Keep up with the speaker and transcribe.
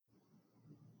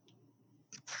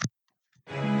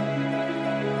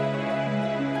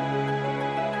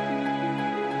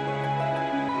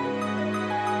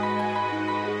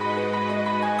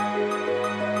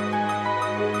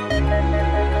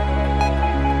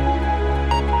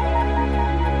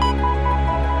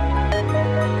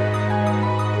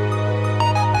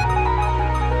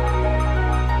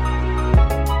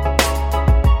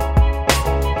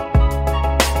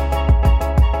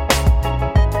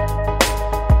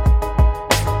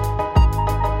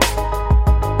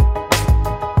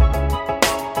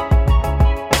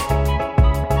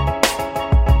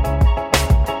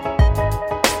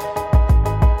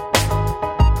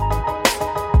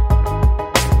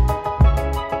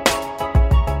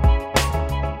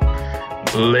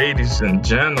Ladies and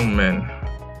gentlemen,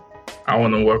 I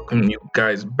want to welcome you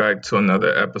guys back to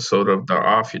another episode of the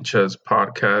Off Your Chest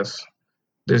podcast.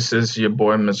 This is your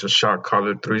boy, Mr. Shot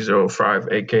Caller 305,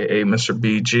 aka Mr.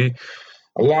 BG,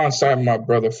 alongside my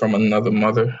brother from another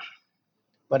mother.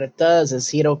 What it does is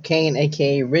Hito Kane,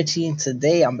 aka Richie, and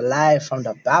today I'm live from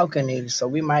the balcony, so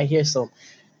we might hear some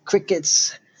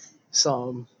crickets,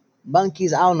 some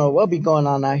monkeys. I don't know what be going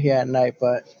on out here at night,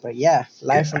 but yeah,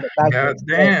 live from the balcony God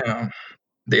today. damn.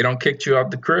 They don't kick you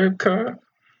out the crib, cut?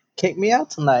 Kick me out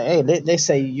tonight. Hey, they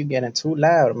say you getting too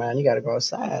loud, man. You gotta go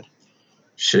outside.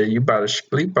 Shit, you about to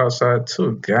sleep outside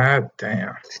too. God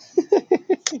damn.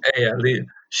 Hey, at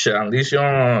least you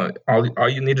don't, all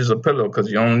you need is a pillow because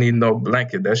you don't need no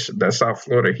blanket. That's South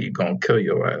Florida. He gonna kill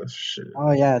your ass. Shit.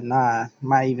 Oh yeah, nah,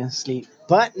 might even sleep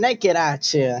butt naked out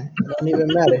here. It don't even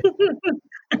matter.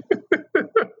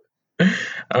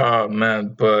 Oh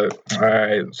man, but all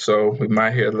right, so we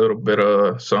might hear a little bit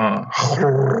of some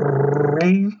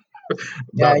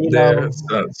Yeah, about there,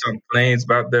 some planes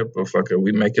about there, but fuck it,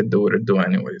 we make it do what it do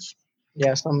anyways.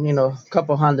 yeah, some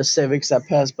couple Honda Civics that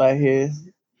pass by here.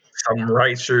 Some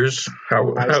ricers,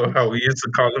 how we used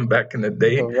to call them back in the The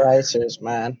day, racers,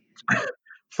 man.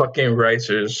 fucking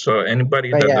ricers. So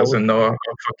anybody But that yeah, doesn't know, a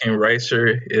fucking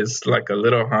ricer is like a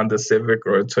little Honda Civic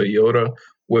or a Toyota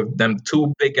with them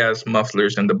two big ass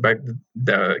mufflers in the back.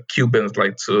 The Cubans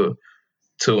like to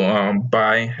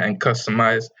buy and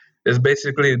customize. It's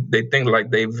basically they think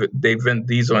like they Vin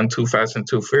Diesel and Too Fast and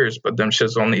Too Furious, but them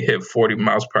shits only hit 40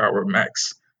 miles per hour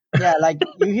max. yeah, like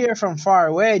you hear from far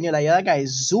away, and you're like, "Yeah, that guy's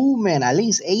zooming at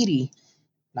least 80."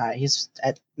 Nah, he's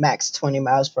at max 20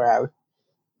 miles per hour.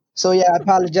 So yeah, I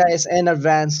apologize in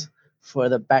advance for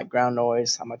the background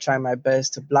noise. I'm gonna try my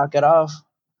best to block it off,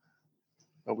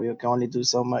 but we can only do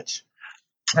so much.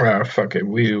 Ah, fuck it.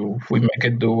 We make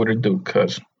it do what it do,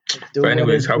 cuz. Do But what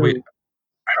anyways, it do.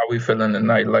 how we feeling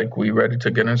tonight? Like we ready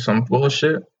to get in some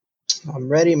bullshit? I'm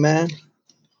ready, man.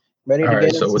 Ready All to right,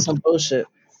 get so into some bullshit.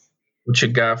 what you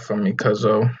got for me,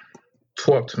 cuzzo?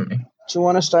 Talk to me. What you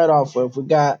want to start off with? We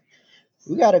got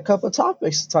a couple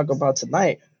topics to talk about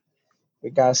tonight. We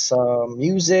got some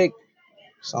music,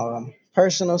 some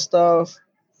personal stuff.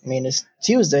 I mean, it's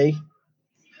Tuesday.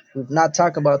 We've not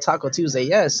talked about Taco Tuesday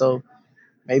yet, so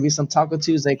maybe some Taco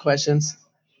Tuesday questions.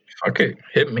 Fuck it.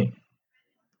 Hit me.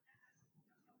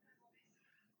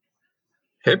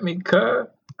 Hit me, cuz.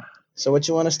 So, what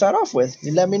you want to start off with?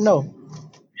 You let me know.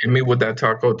 Hit me with that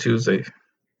Taco Tuesday.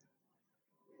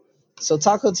 So,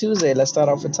 Taco Tuesday. Let's start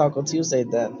off with Taco Tuesday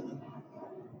then.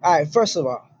 All right. First of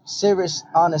all, serious,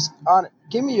 honest.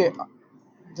 Give me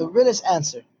the realest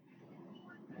answer.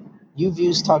 You've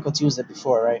used Taco Tuesday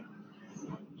before, right?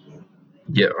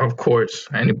 Yeah, of course.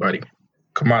 Anybody.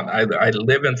 Come on, I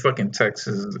live in fucking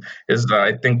Texas. Is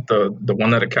I think the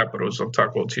one of the capitals of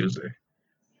Taco Tuesday.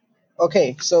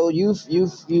 Okay. So you've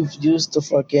used the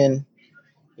fucking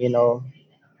you know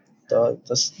the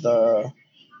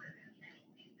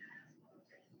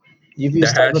you've The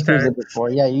used Taco hashtag, Tuesday before.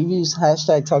 Yeah, you've used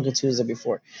hashtag Taco Tuesday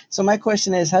before. So my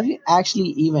question is, have you actually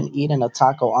even eaten a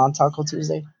taco on Taco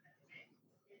Tuesday?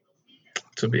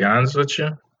 to be honest with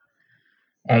you,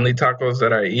 only tacos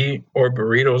that I eat or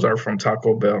burritos are from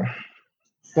Taco Bell.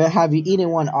 But have you eaten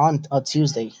one on a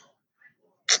Tuesday?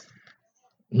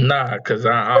 Nah, cause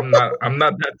I'm not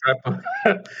that type of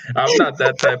I'm not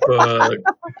that type of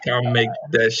can make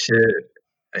that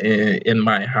shit in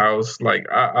my house. Like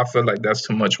I feel like that's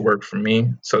too much work for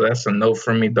me. So that's a no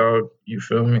for me, dog. You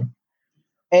feel me?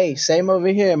 Hey, same over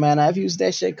here, man. I've used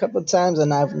that shit a couple of times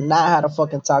and I've not had a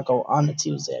fucking taco on a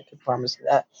Tuesday. I can promise you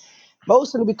that.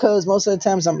 Mostly because most of the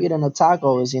times I'm eating a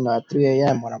taco is, at 3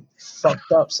 a.m. when I'm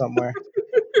fucked up somewhere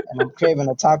and I'm craving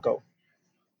a taco.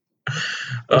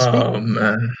 But Oh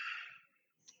man.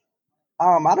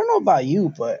 I don't know about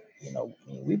you, but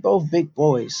we both big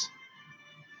boys.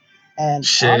 And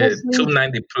Shit, honestly,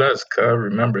 290 plus, cuz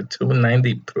remember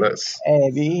 290 plus. hey,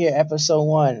 if you hear episode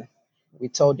one, we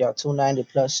told y'all 290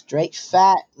 plus straight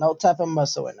fat, no type of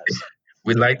muscle in us.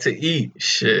 We like to eat.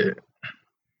 Shit.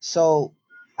 So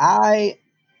I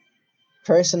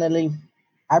personally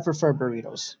I prefer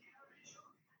burritos.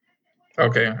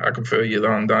 Okay, I can feel you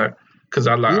on that. Cause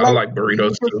Do you I like like do you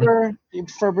burritos too. prefer do you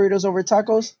prefer burritos over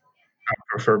tacos? I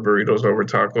prefer burritos over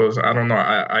tacos. I don't know.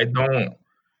 I don't.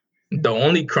 The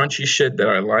only crunchy shit that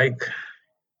I like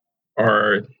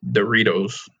are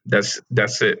Doritos. That's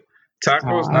it.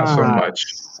 Tacos, not so Ah, much.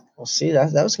 well, see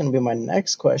that was gonna be my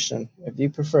next question. If you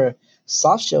prefer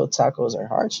soft shell tacos or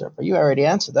hard shell, but you already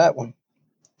answered that one.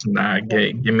 Nah,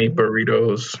 give me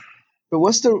burritos. But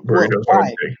what's the what? Burritos all Why?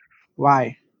 day.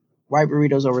 Why? Why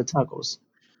burritos over tacos?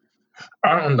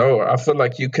 I don't know. I feel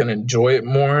like you can enjoy it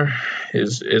more.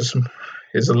 Is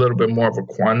a little bit more of a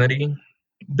quantity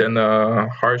than a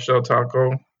hard shell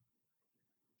taco.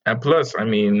 And plus, I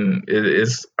mean, it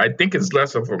is. I think it's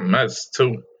less of a mess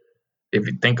too. If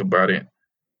you think about it,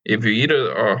 if you eat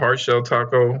a hard shell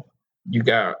taco,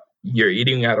 you're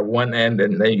eating out of one end,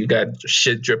 and then you got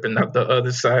shit dripping out the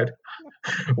other side.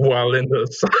 While in the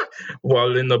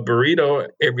while in the burrito,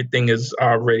 everything is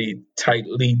already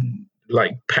tightly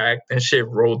like packed and shit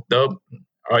rolled up.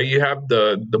 All you have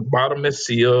the bottom is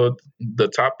sealed, the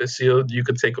top is sealed. You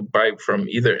could take a bite from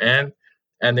either end,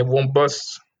 and it won't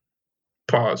bust.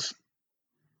 Pause.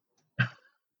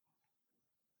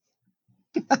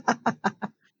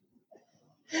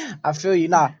 I feel you.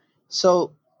 Nah.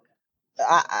 So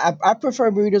I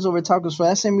prefer burritos over tacos for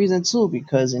that same reason too,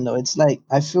 because it's like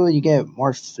I feel you get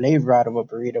more flavor out of a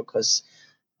burrito because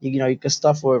you can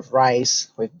stuff it with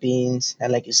rice, with beans,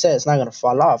 and like you said, it's not gonna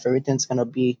fall off. Everything's gonna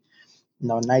be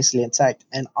nicely intact.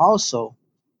 And also,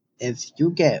 if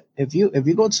you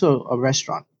go to a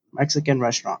restaurant, Mexican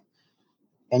restaurant,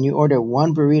 and you order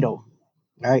one burrito,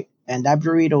 right, and that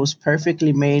burrito is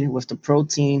perfectly made with the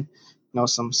protein,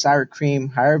 some sour cream,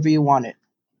 however you want it,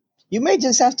 you may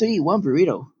just have to eat one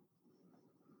burrito,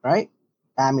 right?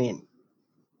 I mean,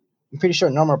 I'm pretty sure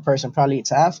a normal person probably eats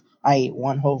half. I eat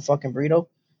one whole fucking burrito.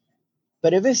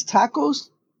 But if it's tacos,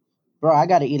 bro, I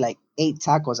gotta eat like 8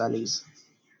 tacos at least.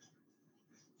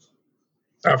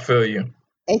 I feel you.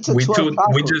 8 to 12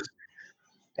 We tacos. just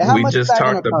And how we much is just that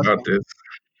gonna talked cost about me? this.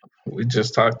 We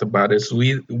just talked about this.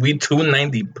 We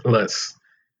 290 plus.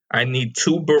 I need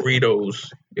two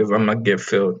burritos if I'm gonna get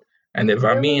filled. And if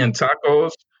I'm Really? eating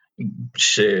tacos,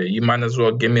 shit, you might as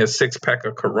well give me a 6 pack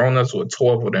of Coronas with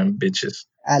 12 of them bitches.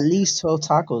 At least 12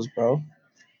 tacos, bro.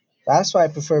 That's why I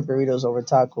prefer burritos over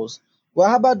tacos. Well,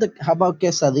 how about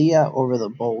quesadilla over the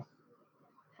bowl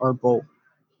or bowl?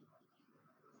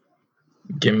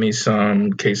 Give me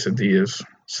some quesadillas,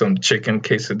 some chicken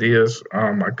quesadillas.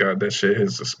 Oh my god, that shit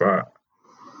hits the spot.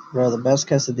 Bro, the best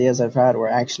quesadillas I've had were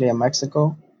actually in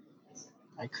Mexico.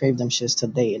 I crave them shits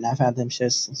today, and I've had them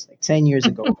shits since like 10 years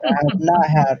ago. I have not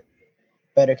had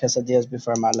better quesadillas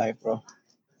before in my life, bro.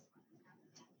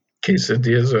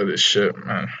 Quesadillas are the shit,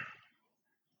 man.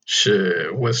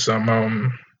 Shit, with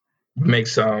some make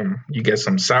some. You get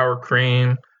some sour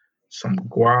cream, some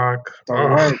guac. The Oh,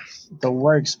 works. The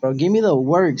works, bro. Give me the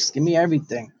works. Give me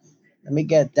everything. Let me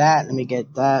get that. Let me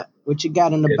get that. What you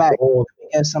got in the it back? rolls. Let me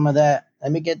get some of that.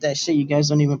 Let me get that shit you guys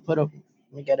don't even put up.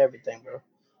 Let me get everything, bro.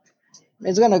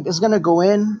 It's gonna go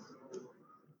in.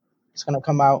 It's gonna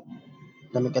come out.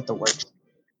 Let me get the works.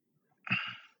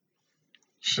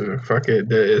 Shit, fuck it.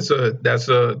 That's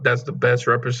the best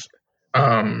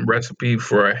recipe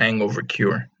for a hangover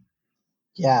cure.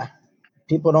 Yeah.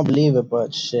 People don't believe it,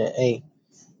 but shit, hey,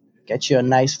 get you a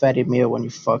nice fatty meal when you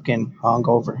fucking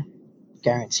hungover.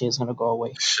 Guarantee it's gonna go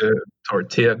away. Shit,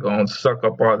 tortilla gonna suck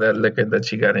up all that liquor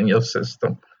that you got in your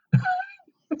system.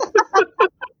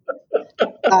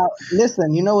 Now,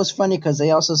 listen, you know what's funny? Because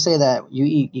they also say that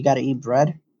you gotta eat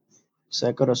bread so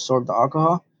it could absorb the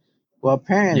alcohol. Well, Yeah.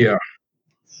 apparently,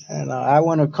 and I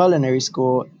went to culinary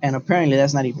school, and apparently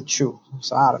that's not even true.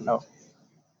 So I don't know.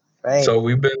 Right?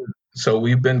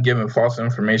 We've been given false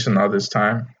information all this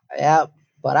time. Yeah,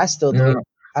 but I still do it. Mm,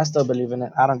 I still believe in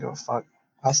it. I don't give a fuck.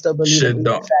 I still believe in shit, eating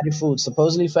don't. fatty foods.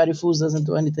 Supposedly, fatty foods doesn't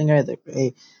do anything either.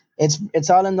 Hey, it's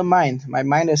all in the mind. My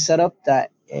mind is set up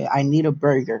that I need a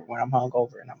burger when I'm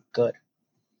hungover and I'm good.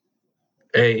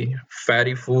 Hey,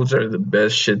 fatty foods are the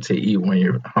best shit to eat when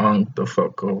you're hung the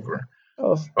fuck over.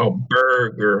 Oh, A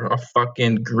burger, a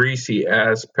fucking greasy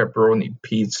ass pepperoni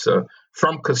pizza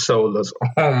from Casola's.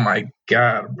 Oh my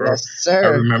god, bro. yes, I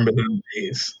sir. remember them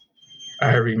days.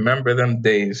 I remember them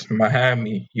days.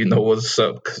 Miami, you know what's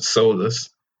up, Casola's.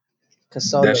 That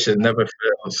Casolas, shit never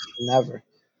fails. never.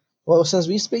 Well, since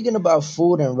we speaking about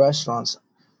food and restaurants,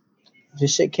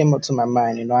 this shit came up to my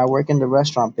mind. I work in the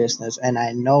restaurant business, and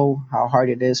I know how hard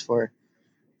it is for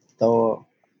the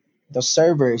the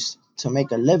servers to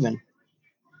make a living.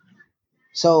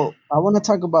 So I want to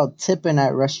talk about tipping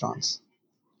at restaurants.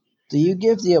 Do you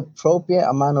give the appropriate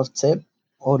amount of tip,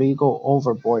 or do you go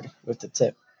overboard with the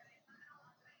tip?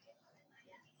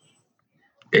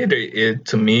 It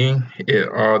to me, it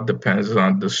all depends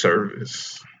on the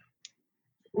service.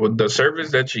 Well, the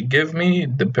service that you give me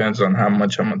depends on how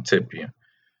much I'm gonna tip you.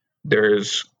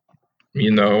 There's,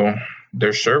 you know,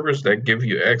 there's servers that give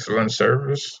you excellent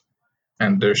service,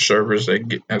 and there's servers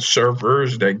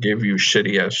that give you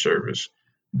shitty ass service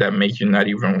that make you not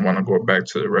even want to go back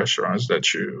to the restaurants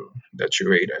that you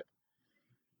ate at.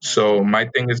 That's So my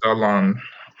thing is all on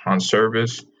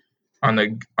service. On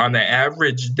an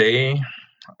average day,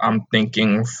 I'm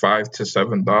thinking $5 to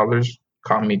 $7.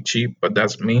 Call me cheap, but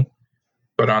that's me.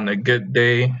 But on a good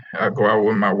day, I go out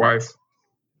with my wife.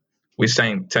 We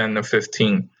saying 10 to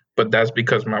 15, but that's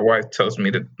because my wife tells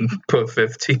me to put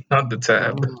 15 on the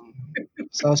tab. Mm.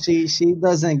 So she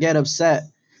doesn't get upset.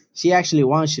 She actually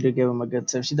wants you to give him a good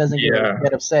tip. She doesn't Yeah,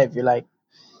 get upset if you like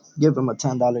give him a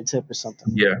 $10 tip or something.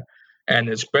 yeah, and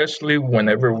especially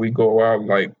whenever we go out,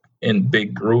 like in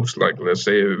big groups, like let's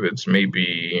say if it's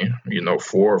maybe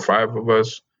 4 or 5 of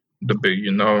us,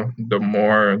 the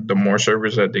more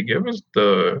service that they give us,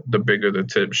 the bigger the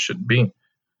tip should be.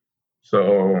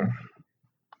 So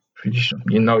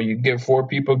you give 4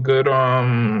 people good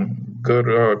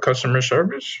customer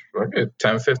service. Okay,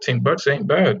 10, $15 ain't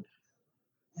bad.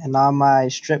 And all my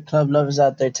strip club lovers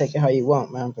out there, take it how you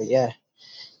want, man. But yeah.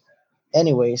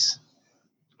 Anyways,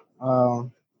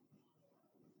 um,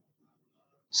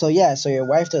 so yeah, so your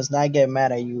wife does not get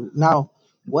mad at you. Now,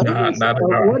 Nah, not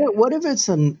at all. what if it's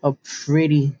a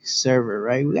pretty server,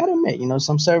 right? We gotta admit,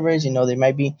 some servers, they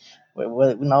might be,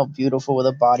 beautiful with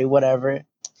a body, whatever.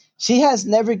 She has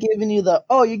never given you the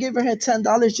you give her $10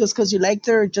 just because you liked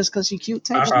her, just because she cute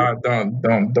type shit.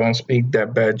 Don't speak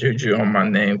that bad juju on my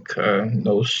name,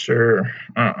 no sir.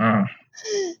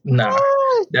 Nah,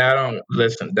 Ah, that don't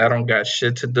listen. That don't got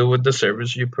shit to do with the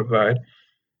service you provide.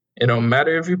 It don't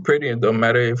matter if you're pretty. It don't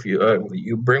matter if you ugly.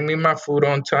 You bring me my food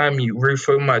on time. You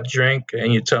refill my drink,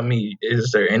 and you tell me,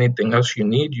 is there anything else you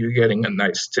need? You're getting a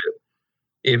nice tip.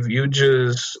 If you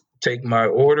just take my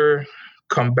order,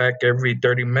 come back every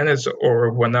 30 minutes,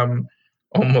 or when I'm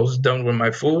almost done with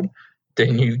my food,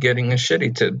 then you're getting a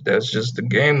shitty tip. That's just the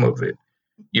game of it.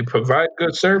 You provide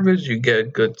good service, you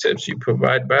get good tips. You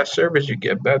provide bad service, you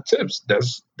get bad tips.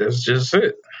 That's just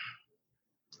it.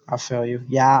 I feel you.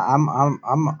 Yeah,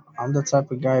 I'm the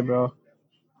type of guy, bro.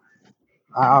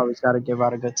 I always gotta give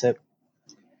out a good tip.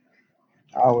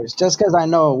 Always, just because I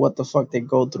know what the fuck they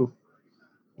go through.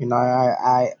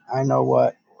 I know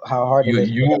how hard it You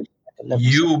is for them you to live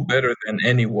with you something. better than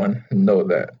anyone know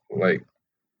that. Like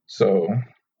so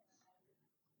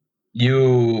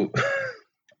you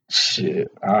shit.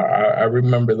 I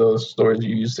remember those stories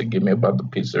you used to give me about the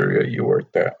pizzeria you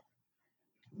worked at.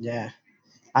 Yeah,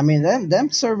 I mean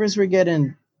them servers were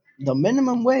getting the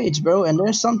minimum wage, bro, and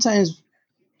there's sometimes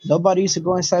nobody used to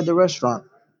go inside the restaurant.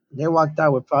 They walked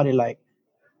out with probably like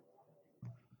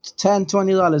 $10,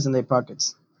 $20 in their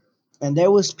pockets, and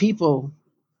there was people,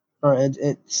 or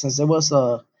since it was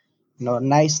a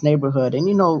nice neighborhood, and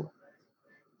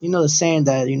the saying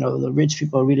that the rich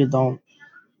people really don't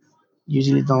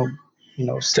usually don't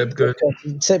Tip good.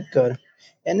 tip good,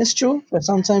 and it's true. But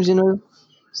sometimes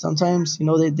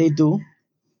they do.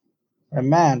 And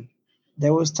man,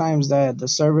 there was times that the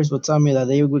servers would tell me that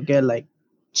they would get like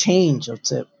change of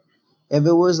tip. If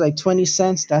it was like 20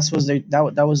 cents, that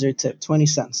was their tip, 20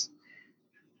 cents.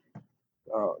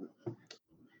 Uh,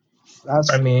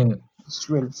 I that's mean, it's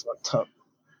really fucked up.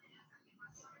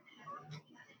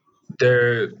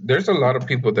 there's a lot of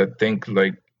people that think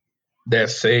like that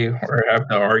say or have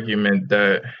the argument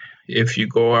that if you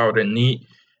go out and eat,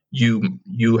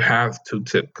 you have to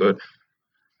tip good.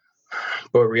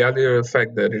 But reality of the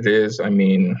fact that it is, I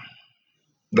mean,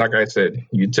 like I said,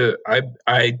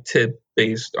 I tip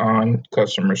based on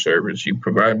customer service. You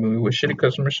provide me with shitty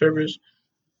customer service,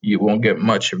 you won't get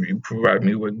much. If you provide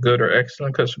me with good or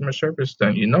excellent customer service,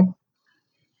 then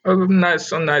a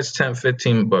nice 10,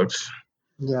 $15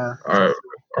 Yeah, are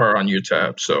are on your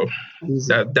tab. So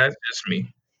easy that's just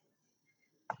me.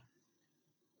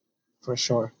 for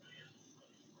sure.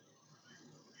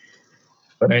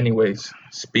 But anyways,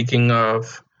 speaking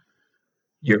of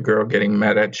your girl getting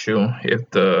mad at you if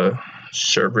the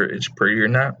server is pretty or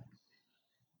not.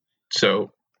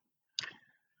 So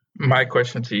my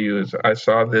question to you is I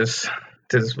saw this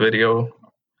video.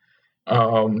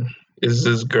 Um is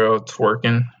this girl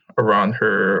twerking around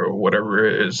her whatever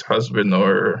it is, husband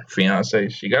or fiance?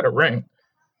 She got a ring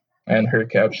and her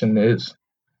caption is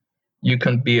you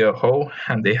can be a hoe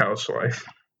and a housewife.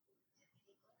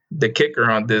 The kicker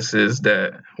on this is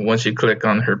that once you click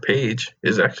on her page,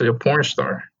 is actually a porn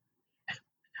star.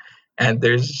 And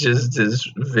there's just this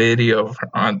video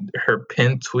on her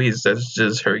pinned tweets that's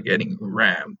just her getting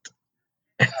rammed.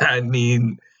 I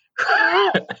mean,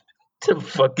 to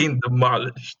fucking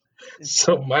demolished.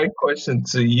 So my question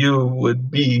to you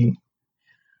would be: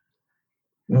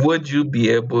 would you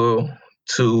be able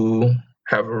to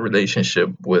have a relationship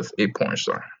with a porn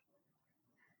star?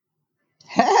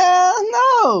 Hell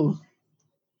no,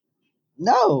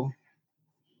 no,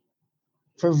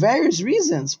 for various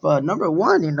reasons. But number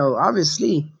one,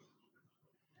 obviously,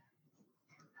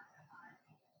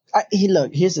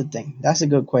 Look. Here's the thing. That's a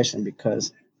good question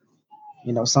because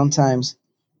sometimes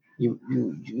you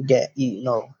get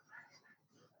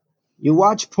you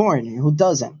watch porn. Who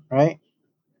doesn't, right?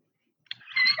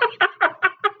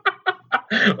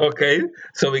 Okay,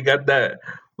 so we got that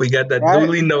Right.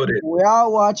 duly noted. We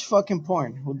all watch fucking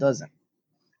porn. Who doesn't?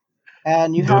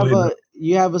 And you have Duly a noted.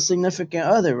 you have a significant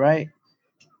other, right?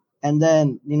 And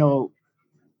then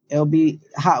it'll be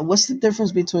what's the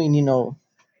difference between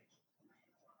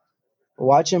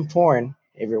watching porn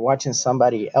if you're watching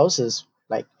somebody else's,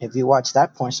 like if you watch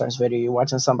that porn star's video, you're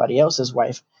watching somebody else's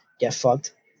wife get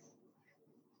fucked,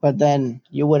 but then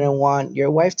you wouldn't want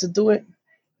your wife to do it.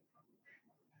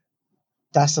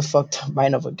 That's the fucked up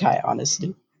mind of a guy,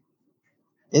 honestly,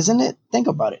 isn't it? Think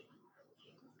about it.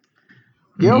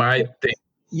 You're My okay,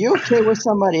 you're okay with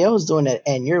somebody else doing it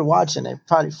and you're watching it,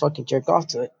 probably fucking jerk off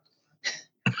to it.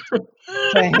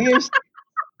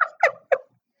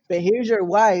 But here's your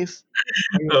wife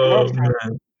or your oh girlfriend, man,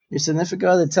 your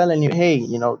significant other telling you, hey,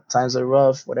 times are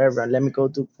rough, whatever, let me go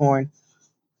do porn,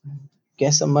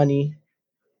 get some money.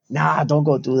 Nah, don't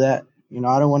go do that.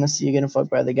 I don't want to see you getting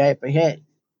fucked by the guy. But hey,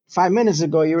 5 minutes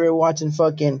ago you were watching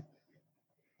fucking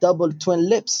double twin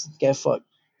lips get fucked.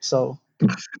 So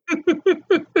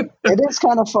it is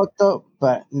kind of fucked up.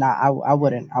 But nah, I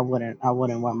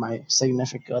wouldn't want my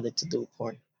significant other to do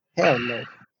porn. Hell no.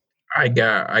 I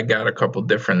got a couple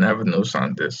different avenues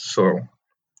on this. So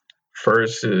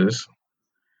first is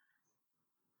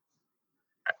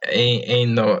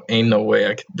ain't no way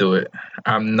I could do it.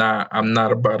 I'm not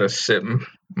about to sit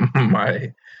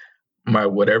my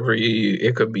whatever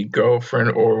it could be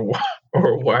girlfriend or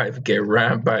or wife get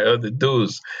rammed by other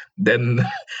dudes. Then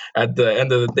at the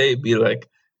end of the day, be like,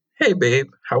 "Hey babe,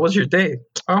 how was your day?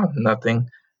 Oh, nothing.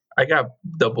 I got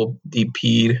double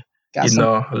DP'd. Got some.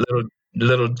 A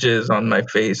little jizz on my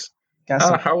face. Got Ah,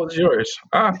 some. how was yours?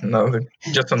 Ah, nothing.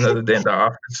 Just another day in the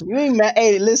office.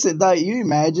 Hey, listen, dog, you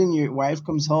imagine your wife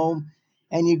comes home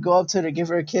and you go up to her to give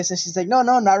her a kiss and she's like, no,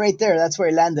 no, not right there. That's where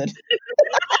it landed.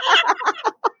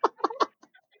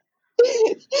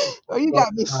 Oh, you Oh,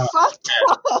 got me no, fucked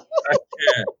up. I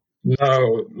can't.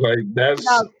 No, like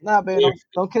Nah, that's nah, baby, if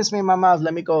don't kiss me in my mouth.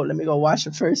 Let me go. Let me go wash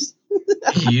it first.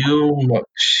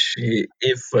 shit,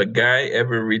 if a guy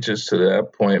ever reaches to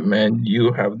that point, man,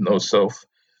 you have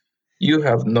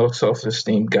no self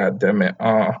esteem. God damn it.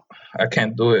 I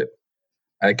can't do it.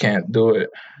 I can't do it.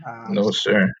 I'm No, sorry.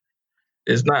 sir.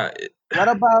 It's not. What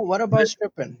about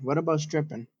stripping? What about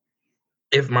stripping?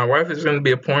 If my wife is gonna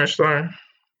be a porn star,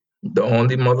 the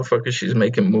only motherfucker she's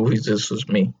making movies is with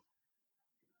me.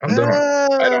 I'm done.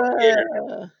 I don't care.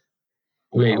 Uh,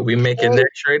 We making okay. their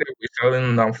trader. We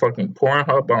selling on fucking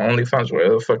Pornhub on OnlyFans,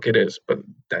 whatever the fuck it is. But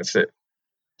that's it.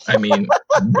 I mean,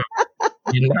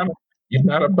 you're not you're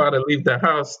not about to leave the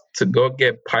house to go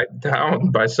get piped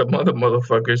down by some other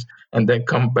motherfuckers and then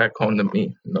come back home to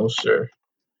me. No, sir.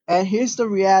 And here's the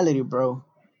reality, bro.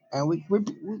 And we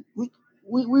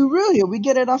real here. We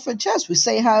get it off our chest. We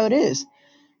say how it is.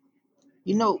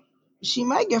 You know, she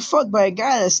might get fucked by a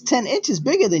guy that's 10 inches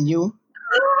bigger than you,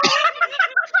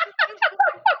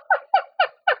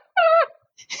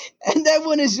 and then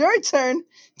when it's your turn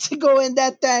to go in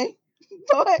that thing,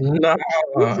 go ahead. Nah,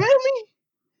 You feel me?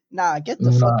 Nah, get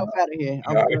the fuck nah, up out of here. nah,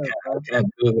 I'm good, I bro.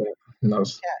 can't do that. No,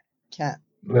 Can't.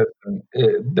 listen.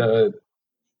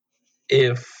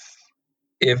 If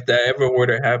if that ever were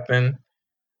to happen,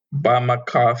 buy my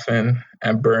coffin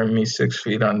and burn me 6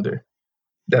 feet under.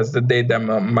 That's the day that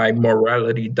my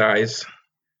morality dies.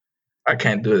 I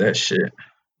can't do that shit.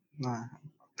 Nah.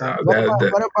 What That about that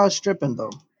what about stripping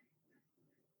though?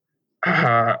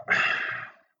 uh,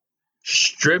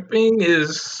 stripping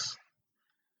is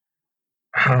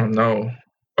I don't know.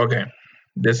 Okay,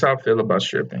 this is how I feel about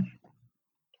stripping.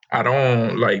 I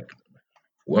don't like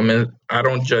women. I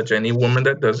don't judge any woman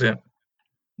that does it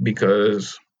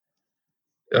because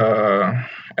uh,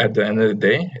 at the end of the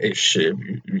day, it's shit.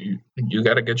 You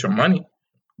got to get your money.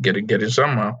 Get it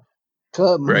somehow,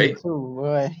 Good money right? too,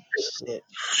 boy. Shit.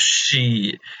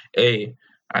 She, hey,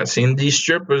 I seen these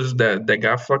strippers that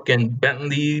got fucking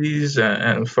Bentleys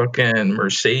and fucking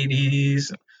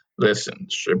Mercedes. Listen,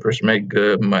 strippers make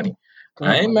good money. Good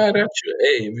I ain't money. mad at you.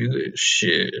 Hey, if you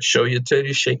shit, show your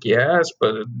titties, shake your ass,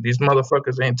 but if these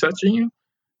motherfuckers ain't touching you,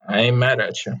 I ain't mad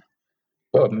at you.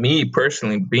 But me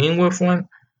personally, being with one,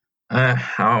 I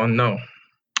don't know.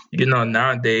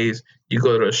 Nowadays you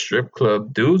go to a strip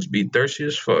club, dudes be thirsty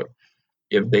as fuck.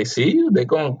 If they see you, they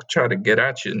gonna try to get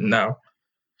at you. Now,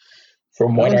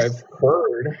 Yes.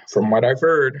 from what I've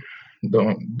heard,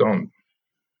 don't don't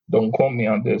don't quote me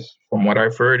on this. From what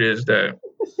I've heard is that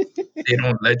they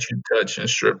don't let you touch in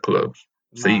strip clubs.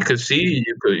 So you Nah. could see,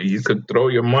 you could throw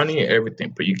your money,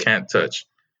 everything, but you can't touch.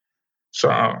 So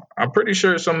I'm pretty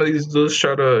sure some of these dudes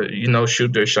try to,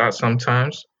 shoot their shot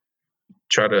sometimes,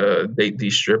 try to date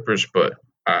these strippers, but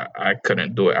I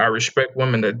couldn't do it. I respect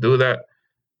women that do that.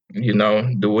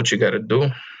 Do what you got to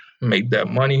do, make that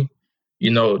money.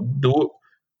 Do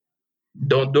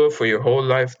Don't do it for your whole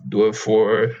life. Do it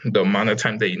for the amount of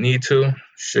time that you need to.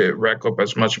 Shit, rack up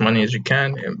as much money as you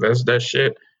can, invest that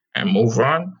shit, and move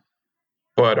on.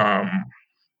 But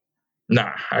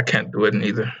nah, I can't do it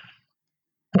neither.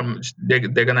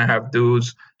 They're gonna have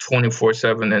dudes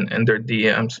 24/7 in their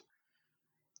DMs.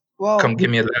 Come Well,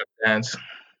 give me a lap dance.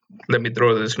 Let me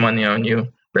throw this money on you.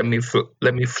 Let me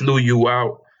flew you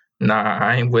out. Nah,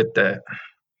 I ain't with that.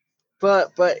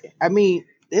 but I mean,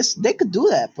 this they could do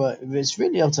that, but it's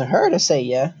really up to her to say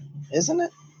yeah, isn't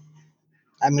it?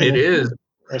 I mean, It is.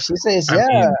 if she says I yeah,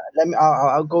 mean,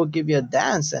 I'll go give you a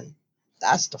dance, and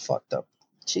that's the fucked up.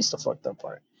 She's the fucked up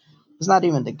part. It's not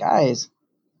even the guys,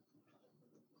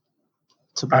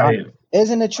 to be I honest.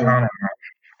 Isn't it I true? don't know.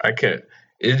 I can't.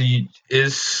 It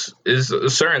is a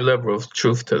certain level of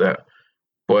truth to that.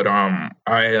 But I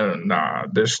nah.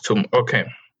 There's too okay.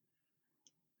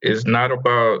 It's not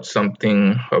about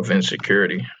something of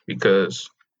insecurity because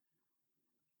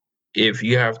if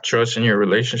you have trust in your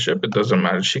relationship, it doesn't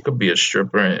matter. She could be a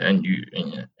stripper and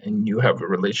you have a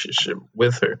relationship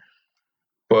with her.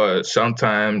 But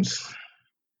sometimes,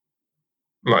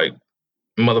 like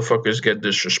motherfuckers get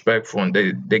disrespectful and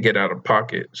they get out of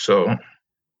pocket. So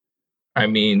I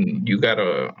mean, you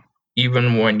gotta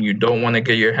even when you don't want to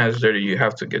get your hands dirty, you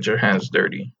have to get your hands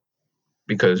dirty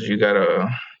because you gotta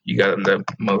let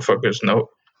motherfuckers know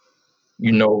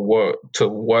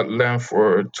what length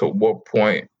or to what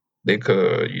point they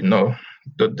could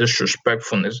the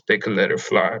disrespectfulness they could let it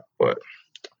fly. But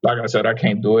like I said, I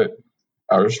can't do it.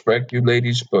 I respect you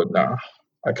ladies, but nah,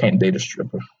 I can't date a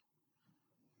stripper.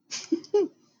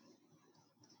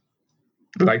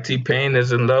 Like T Pain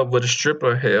is in love with a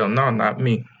stripper. Hell no, not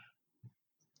me.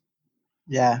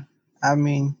 Yeah, I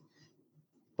mean,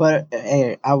 but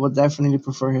hey, I would definitely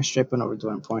prefer her stripping over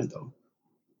doing porn though.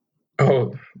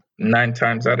 Oh, 9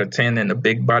 times out of 10 in the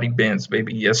big body bands,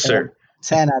 baby. Yes, Ten, sir.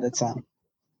 10 out of 10.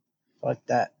 Fuck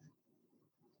that.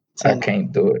 I 10.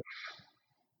 can't do it.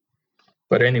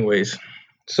 But anyways,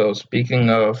 so speaking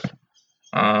of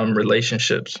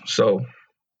relationships, so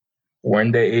we're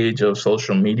in the age of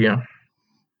social media,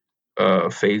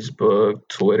 Facebook,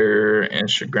 Twitter,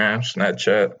 Instagram,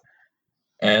 Snapchat,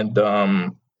 and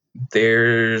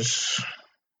there's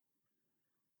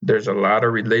there's a lot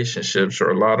of relationships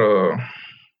or a lot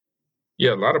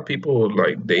of people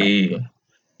like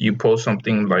you post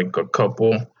something like a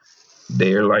couple,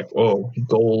 they're like, oh,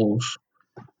 goals,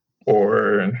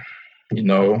 or you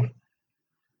know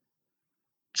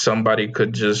somebody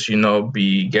could just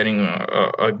be getting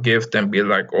a gift and be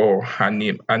like, oh, I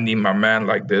need my man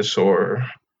like this, or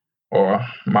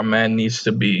my man needs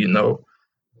to be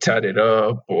tatted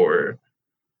up, or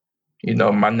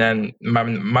my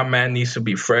man needs to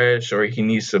be fresh, or he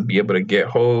needs to be able to get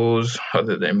hoes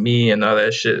other than me and all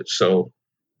that shit. So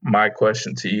my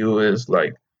question to you is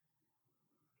like,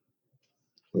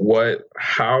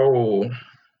 how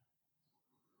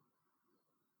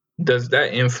does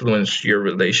that influence your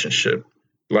relationship?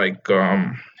 Like,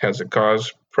 has it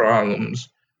caused problems,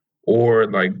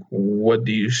 or like, what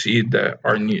do you see that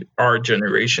our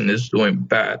generation is doing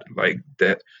bad, like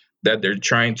that they're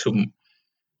trying to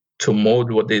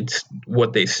mold what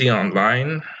they see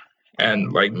online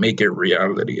and like make it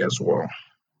reality as well?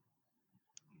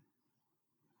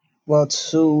 Well,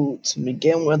 to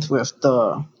begin with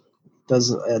the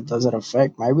does it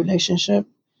affect my relationship?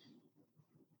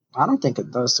 I don't think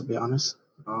it does, to be honest.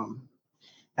 Um,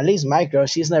 at least my girl,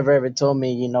 she's never ever told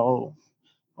me,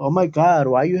 oh my God,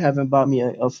 why you haven't bought me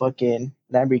a fucking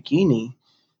Lamborghini?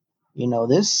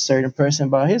 This certain person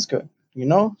bought his girl,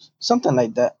 something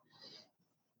like that.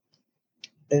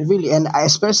 It really, and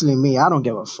especially me, I don't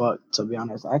give a fuck, to be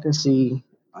honest. I can see,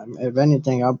 if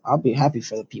anything, I'll be happy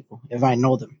for the people if I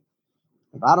know them.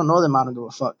 If I don't know them, I don't give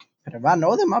a fuck. But if I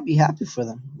know them, I'll be happy for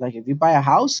them. Like if you buy a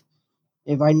house,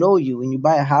 if I know you and you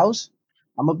buy a house,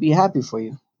 I'm gonna be happy for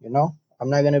you. I'm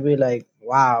not gonna be like,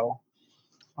 wow,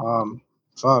 um,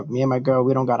 fuck, me and my girl,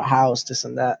 we don't got a house, this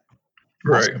and that.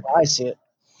 That's Right. how I see it.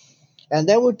 And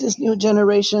then with this new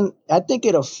generation, I think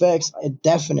it affects it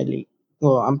definitely.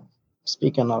 Well, I'm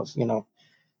speaking of,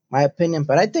 my opinion,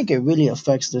 but I think it really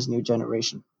affects this new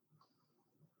generation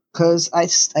because I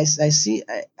see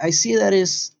that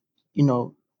is, you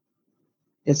know,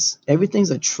 it's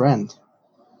everything's a trend.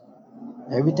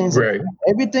 Everything's a Right. trend.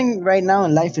 Everything right now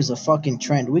in life is a fucking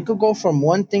trend. We could go from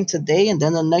one thing today, and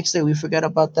then the next day we forget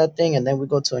about that thing, and then we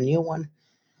go to a new one.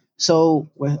 So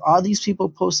with all these people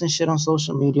posting shit on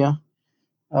social media,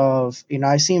 of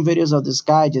I've seen videos of this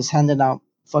guy just handing out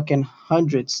fucking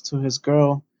hundreds to his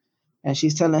girl, and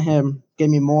she's telling him, "Give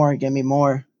me more, give me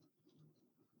more."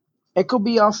 It could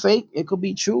be all fake, it could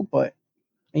be true, but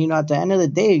at the end of the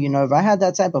day, if I had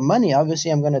that type of money,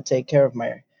 obviously I'm gonna take care of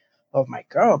my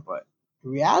girl. But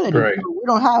reality, Right. we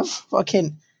don't have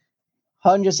fucking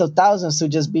hundreds of thousands to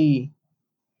just be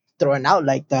throwing out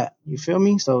like that. You feel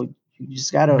me? So you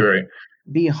just gotta Right.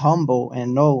 be humble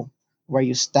and know where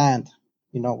you stand,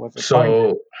 with your partner,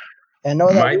 So and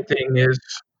know that my thing is,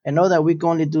 we can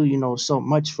only do so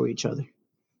much for each other.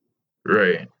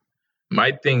 right.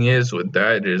 My thing is with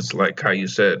that is like how you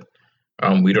said,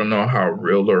 we don't know how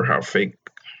real or how fake,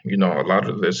 a lot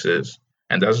of this is.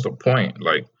 And that's the point.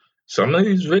 Like some of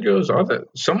these videos, all that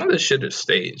some of this shit is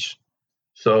staged.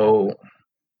 So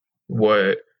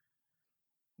what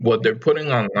what they're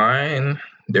putting online,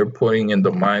 they're putting in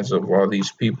the minds of all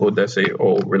these people that say,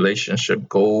 "Oh, relationship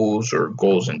goals or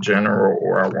goals in general,"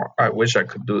 or I wish I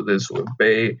could do this with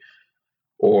Bay,"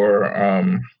 or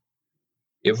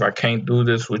if I can't do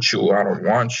this with you, I don't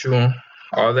want you.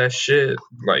 All that shit,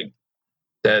 like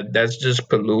that's just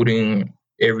polluting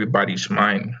everybody's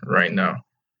mind right now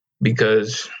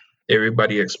because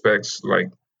everybody expects like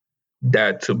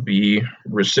that to be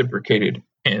reciprocated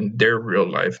in their real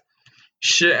life.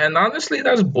 Shit, and honestly,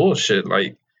 that's bullshit.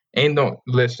 Like, ain't no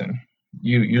listen.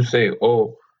 You say,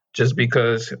 oh, just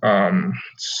because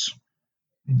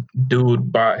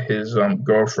dude bought his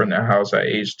girlfriend a house at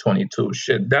age 22.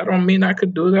 Shit, that don't mean I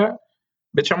could do that.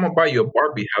 Bitch, I'm gonna buy you a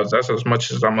Barbie house. That's as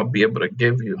much as I'm gonna be able to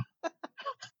give you.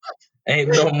 Ain't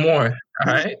no more.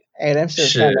 All right. Hey, them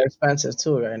shit's Shit. kind of expensive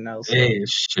too right now. So Hey,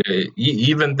 shit.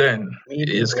 Even then,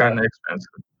 medium, it's yeah, kind of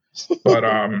expensive. But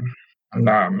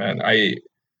nah, man.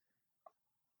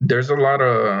 There's a lot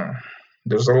of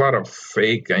there's a lot of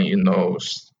fake and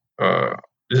uh,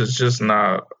 it's just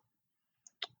not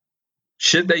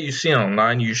shit that you see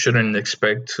online. You shouldn't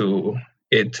expect to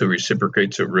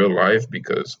reciprocate to real life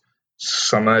because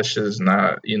some of that shit is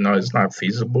not it's not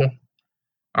feasible.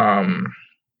 Um,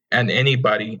 and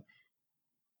anybody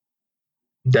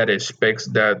that expects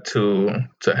that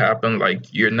to happen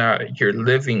like you're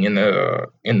living in an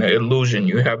illusion.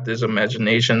 You have this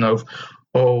imagination of,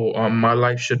 oh, my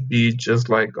life should be just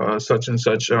like such and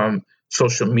such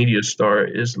social media star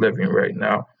is living right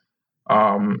now.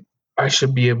 I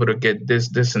should be able to get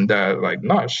this and that. Like,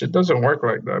 nah, shit doesn't work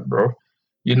like that, bro.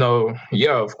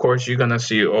 Yeah, of course you're gonna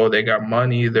see, oh, they got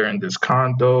money, they're in this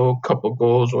condo, couple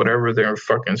goals, whatever, they're in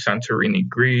fucking Santorini,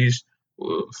 Greece,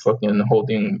 fucking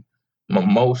holding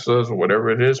mimosas or whatever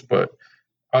it is, but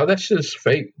all that shit is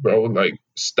fake, bro. Like,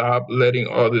 stop letting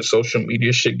all this social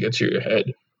media shit get to your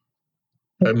head.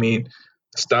 I mean,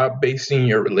 stop basing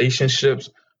your relationships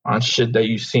on shit that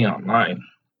you see online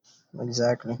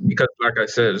exactly. because like I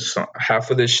said,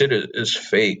 half of this shit is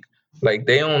fake. Like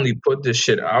they only put this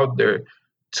shit out there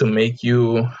to make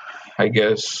you, I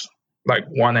guess, like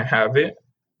want to have it,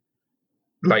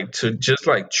 like to just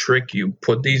like trick you,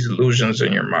 put these illusions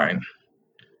in your mind.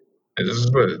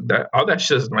 That all that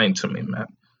shit is lame to me, man.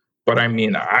 But I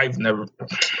mean, I've never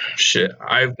shit,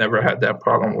 I've never had that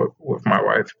problem with my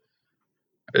wife.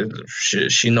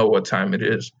 Shit, she know what time it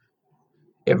is.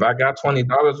 If I got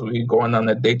 $20, we going on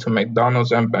a date to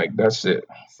McDonald's and back. That's it.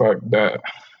 Fuck that.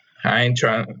 I ain't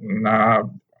trying. Nah.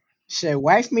 Shit,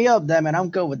 wife me up, then, and I'm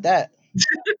good with that.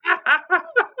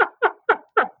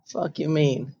 Fuck you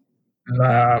mean?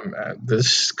 Nah, man.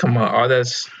 This come on. All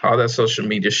that social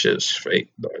media shit is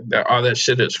fake. Dog. All that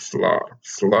shit is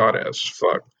flawed as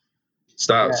fuck.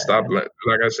 Stop. Yeah,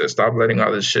 Like I said, stop letting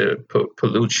all this shit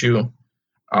pollute you.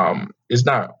 It's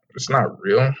not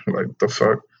real. Like the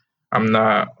fuck. I'm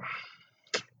not.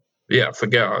 Yeah,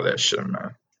 forget all that shit,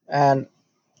 man. and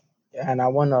I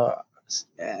wanna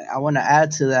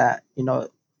add to that.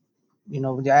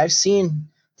 I've seen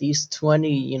these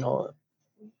 20,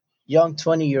 young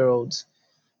 20-year olds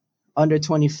under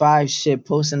 25 shit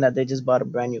posting that they just bought a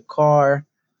brand new car.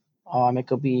 It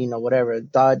could be whatever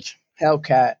Dodge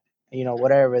Hellcat,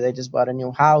 whatever they just bought a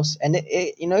new house, and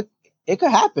it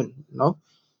could happen. No,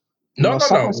 no,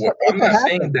 no. It I'm could not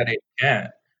saying happen. that it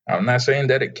can't. I'm not saying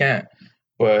that it can't.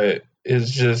 But it's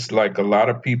just like a lot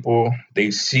of people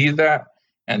they see that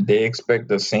and they expect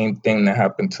the same thing to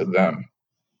happen to them.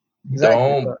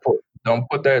 Exactly. Don't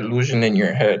put that illusion in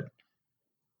your head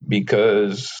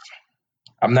because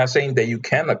I'm not saying that you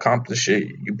can accomplish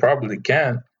it. You probably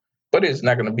can, but it's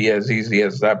not going to be as easy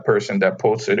as that person that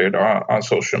posted it on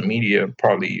social media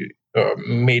probably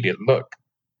made it look.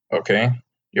 Okay,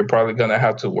 you're probably gonna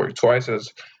have to work twice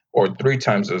as or three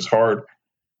times as hard,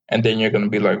 and then you're gonna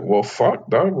be like, well, fuck,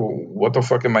 dog, what the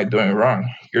fuck am I doing wrong?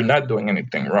 You're not doing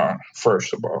anything wrong.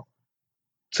 First of all,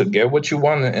 to get what you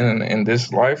want in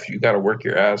this life, you got to work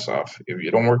your ass off. If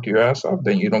you don't work your ass off,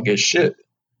 then you don't get shit.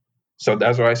 So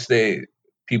that's why I say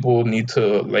people need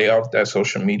to lay off that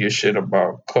social media shit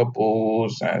about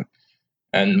couples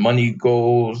and money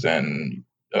goals and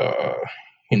uh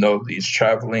these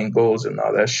traveling goals and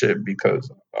all that shit,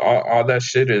 because all that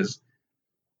shit is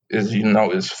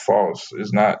is false.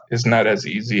 It's not as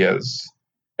easy as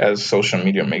social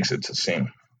media makes it to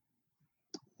seem.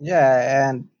 Yeah,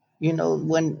 and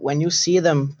when you see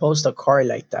them post a car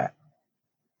like that,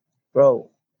 bro,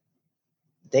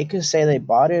 they could say they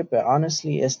bought it, but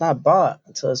honestly, it's not bought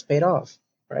until it's paid off,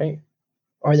 right?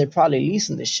 Or they're probably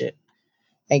leasing the shit.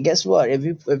 And guess what?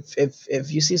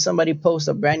 If you see somebody post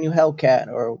a brand new Hellcat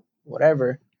or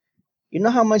whatever, you know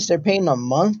how much they're paying a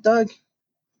month, Doug?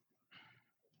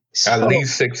 At So,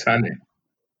 least 600.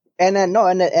 and then no,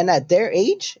 and at their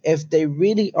age, if they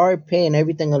really are paying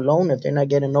everything alone, if they're not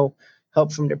getting no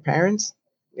help from their parents,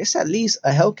 it's at least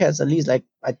a Hellcat's at least like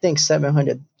I think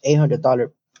 700,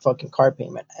 $800 fucking car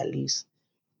payment at least.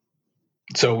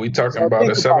 So we talking So about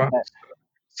think a about that.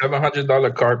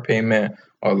 $700 car payment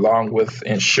along with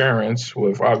insurance.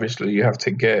 With obviously you have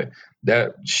to get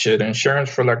that shit insurance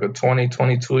for like a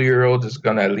 22 year old is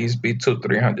gonna at least be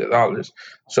 $300.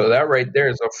 So that right there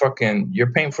is a fucking,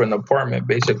 you're paying for an apartment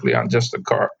basically on just a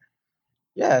car.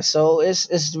 Yeah, so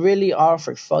it's really all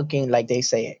for fucking like they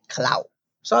say clout.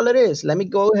 That's all it is. Let me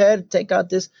go ahead take out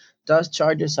this dust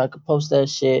charger so I could post that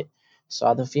shit so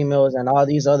other females and all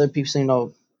these other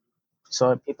people,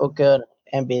 so people could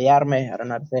envidiarme. I don't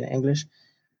know how to say it in English.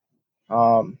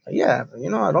 But yeah,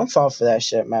 I don't fall for that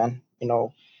shit, man.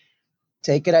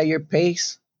 Take it at your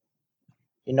pace.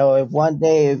 If one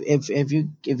day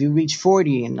if you reach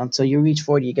 40 and until you reach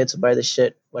 40 you get to buy the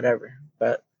shit, whatever.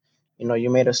 But you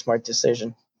made a smart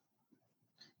decision.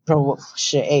 Bro,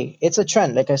 shit, hey, it's a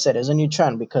trend. Like I said, it's a new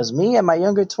trend because me at my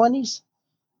younger 20s,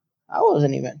 I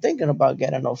wasn't even thinking about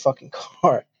getting no fucking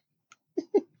car.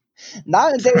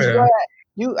 Nowadays, bro, Yeah.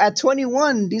 you at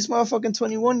 21, these motherfucking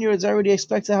 21-year-olds already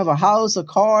expect to have a house, a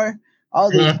car,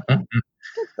 all this. Get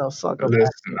the fuck up out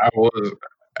Listen, here. I was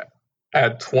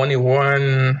at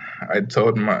 21, I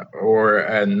told my, or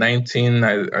at 19,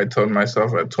 I told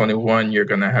myself at 21, you're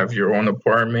gonna have your own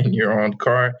apartment, your own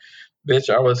car. Bitch,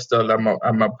 I was still at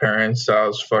my parents'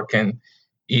 house, fucking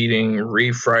eating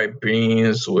refried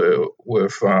beans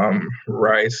with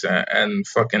rice and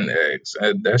fucking eggs.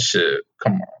 And that shit,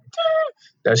 come on,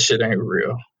 that shit ain't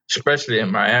real, especially in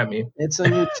Miami. It's a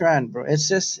new trend, bro. It's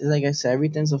just like I said,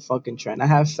 everything's a fucking trend. I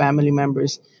have family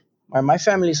members. My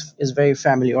family is very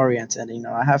family oriented.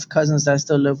 I have cousins that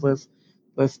still live with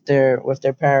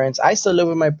their parents. I still live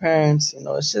with my parents.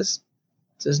 It's just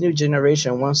this new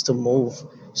generation wants to move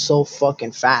so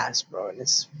fucking fast, bro, and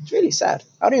it's really sad.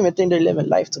 I don't even think they're living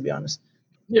life, to be honest.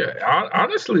 Yeah,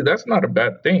 honestly, that's not a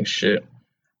bad thing. Shit.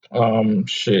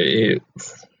 Shit.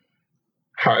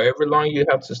 However long you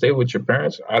have to stay with your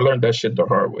parents, I learned that shit the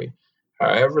hard way.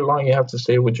 However long you have to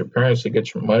stay with your parents to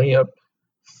get your money up,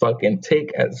 fucking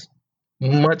take as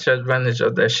much advantage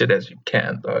of that shit as you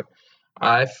can, dog.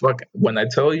 When I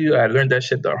tell you I learned that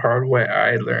shit the hard way,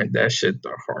 I learned that shit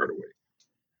the hard way.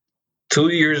 2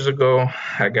 years ago,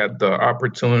 I got the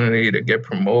opportunity to get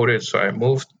promoted, so I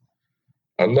moved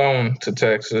alone to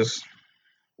Texas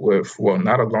with, well,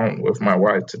 not alone, with my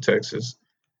wife to Texas,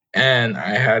 and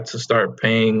I had to start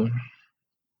paying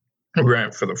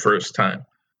rent for the first time.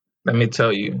 Let me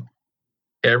tell you,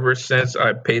 ever since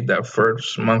I paid that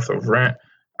first month of rent,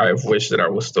 I've wished that I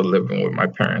was still living with my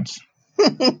parents.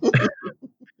 Fuck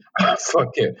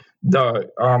it, dog.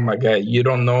 Oh my god, you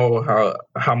don't know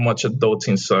how much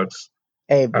adulting sucks.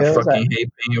 Hey, I bills are. fucking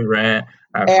hate paying rent.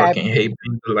 I Hey, fucking hate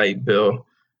paying the light bill.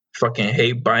 Fucking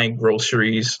hate buying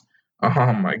groceries.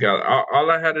 Oh my god,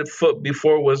 all I had to foot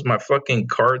before was my fucking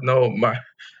card note, my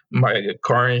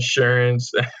car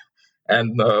insurance,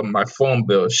 and my phone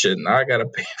bill. Shit, now I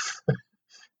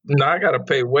gotta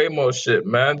pay way more shit,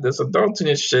 man. This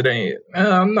adulting shit ain't.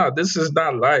 I'm not. This is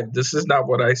not life. This is not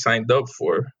what I signed up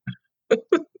for.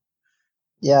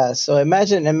 yeah. So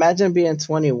imagine being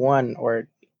 21 or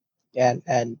and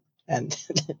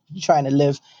trying to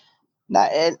live.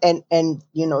 Not and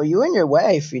you and your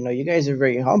wife. You guys are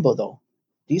very humble though.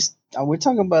 These we're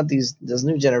talking about this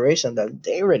new generation that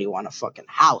they already want a fucking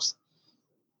house.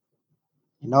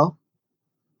 You know.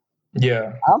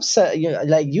 Yeah, I'm set.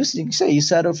 Like you say, you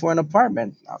settled for an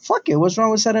apartment. Fuck it. What's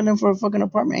wrong with settling for a fucking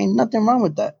apartment? Ain't nothing wrong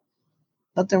with that.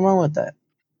 Nothing wrong with that.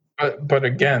 but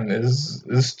again,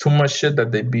 is too much shit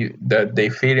that they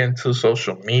feed into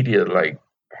social media. Like,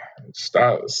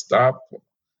 stop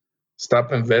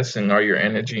investing all your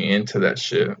energy into that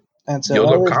shit. And to You'll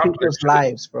other accomplish people's it.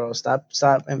 lives, bro. Stop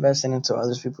investing into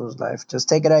other people's life. Just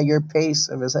take it at your pace.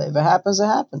 If it happens, it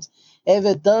happens. If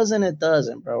it doesn't, it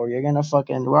doesn't, bro. We're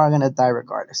all gonna die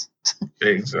regardless.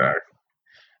 Exactly.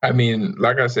 I mean,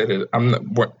 like I said, I'm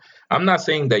not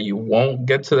saying that you won't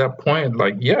get to that point.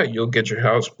 Like, yeah, you'll get your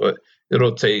house, but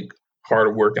it'll take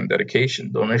hard work and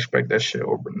dedication. Don't expect that shit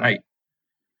overnight.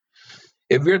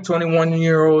 If you're a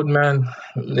 21-year-old man,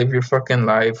 live your fucking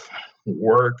life,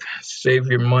 work, save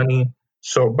your money.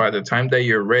 So by the time that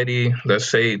you're ready, let's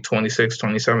say 26,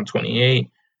 27, 28,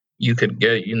 you could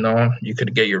get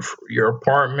your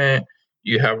apartment.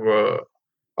 You have a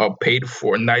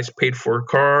nice paid for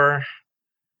car,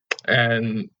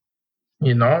 and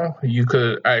you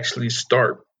could actually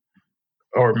start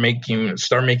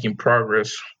making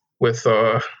progress with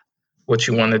what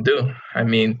you want to do. I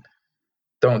mean,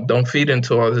 don't feed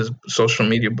into all this social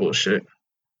media bullshit.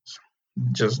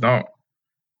 Just don't.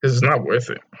 It's not worth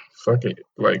it. Fuck it.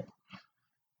 Like,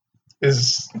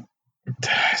 it's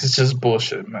it's just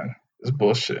bullshit, man. It's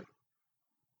bullshit.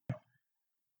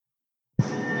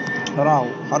 Hold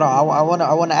on. I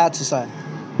wanna add to something.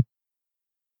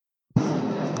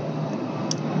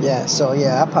 Yeah. So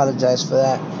yeah, I apologize for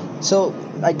that. So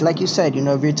like you said,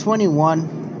 if you're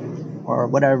 21 or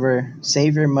whatever,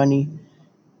 save your money.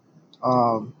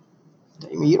 Um, I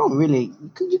mean, you don't really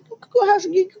you could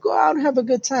go out and have a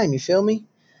good time. You feel me?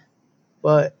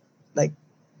 But like,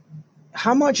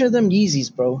 how much are them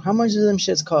Yeezys, bro? How much do them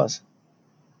shits cost?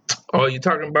 Oh, you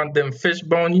talking about them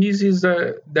fishbone Yeezys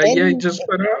that Ye Any just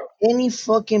put out? any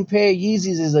fucking pair of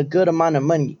Yeezys is a good amount of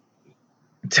money.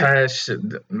 Tash,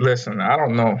 listen, I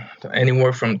don't know.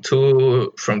 Anywhere from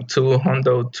 200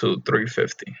 to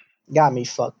 350. Got me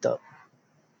fucked up.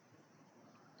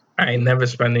 I ain't never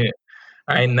spending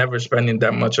I ain't never spending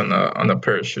that much on a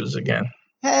pair of shoes again.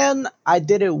 And I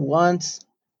did it once,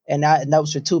 and that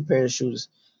was for two pairs of shoes.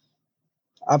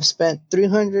 I've spent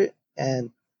 300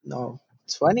 and no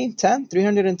 310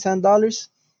 $310.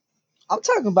 I'm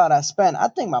talking about I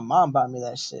think my mom bought me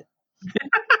that shit.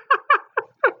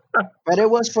 But it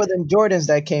was for them Jordans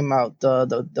that came out.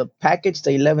 The package,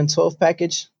 the 11-12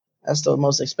 package. That's the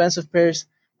most expensive pairs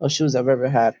of shoes I've ever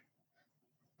had.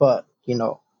 But,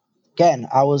 again,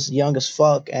 I was young as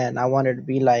fuck and I wanted to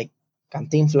be like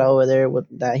Cantinfla over there with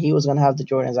that he was gonna have the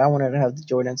Jordans. I wanted to have the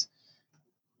Jordans.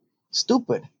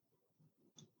 Stupid.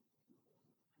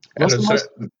 At What's a the most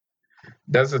certain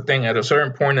That's the thing. At a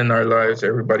certain point in our lives,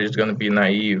 everybody's gonna be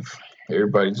naive.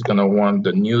 Everybody's gonna want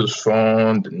the newest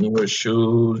phone, the newest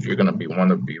shoes. You're gonna be want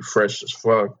to be fresh as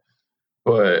fuck.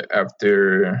 But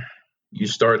after you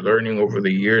start learning over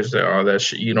the years that all that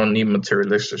shit, you don't need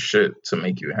materialistic shit to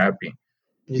make you happy.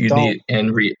 you You don't, need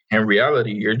in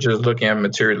reality, you're just looking at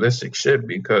materialistic shit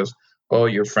because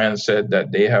your friend said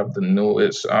that they have the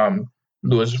newest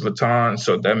Louis Vuitton,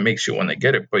 so that makes you want to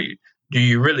get it. But do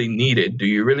you really need it? Do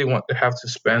you really want to have to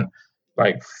spend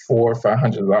like $400 or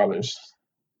 $500?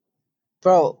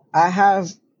 bro? I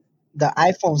have the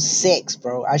iPhone 6,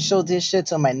 bro. I showed this shit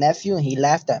to my nephew and he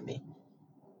laughed at me.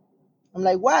 I'm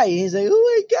like, why? He's like,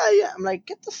 oh my god, yeah. I'm like,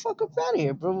 get the fuck up out of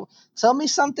here, bro. Tell me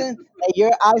something that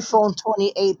your iPhone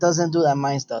 28 doesn't do that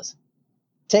mine does.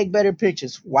 Take better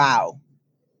pictures. Wow.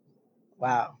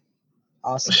 Wow.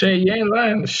 Awesome. Shit, you ain't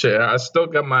lying. Shit, I still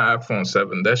got my iPhone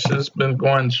 7. That shit's been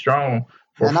going strong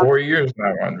for And I'm 4 years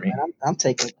now on me. and I'm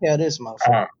taking care of this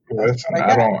motherfucker. That's Listen, what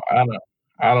I got.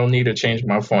 I don't need to change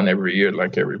my phone every year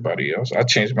like everybody else. I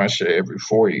change my shit every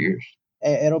 4 years.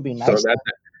 It'll be So nice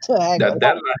to I ain't that gonna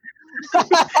deadline lie.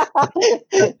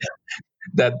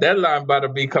 that deadline about to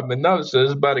be coming up, so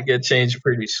it's about to get changed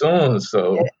pretty soon.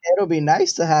 So It'll be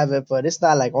nice to have it, but it's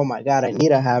not like, oh my god, I need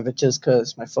to have it just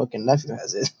because my fucking nephew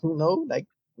has it. Like,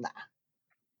 nah.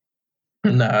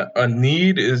 nah, a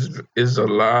need is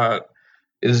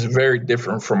very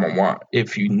different from a want.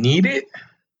 If you need it,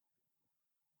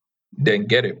 then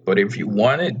get it. But if you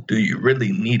want it, do you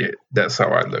really need it? That's how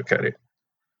I look at it.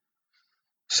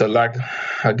 So like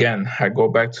again, I go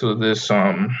back to this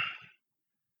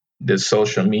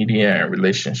social media and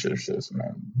relationships,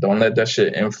 man. Don't let that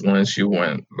shit influence you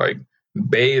when like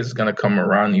Bay is gonna come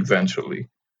around eventually.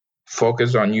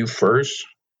 Focus on you first,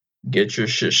 get your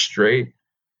shit straight,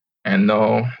 and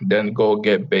no, then go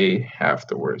get Bay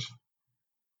afterwards.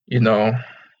 You know,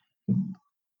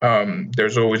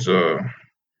 there's always I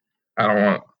don't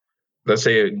want let's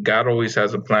say God always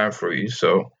has a plan for you,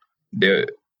 so there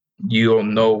you'll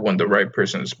know when the right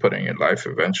person is put in your life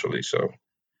eventually. So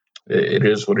it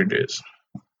is what it is.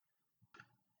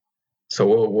 So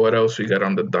what else we got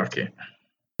on the docket?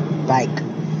 Bike.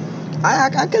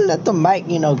 I can let the mic,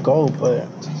 go, but I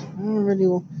don't really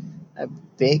want a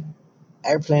big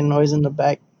airplane noise in the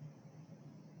back.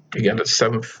 We got a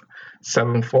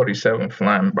 747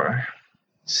 flying by.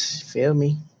 Feel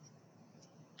me?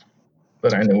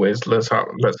 But anyways, let's hop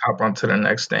on to the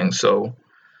next thing. So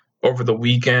over the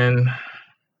weekend,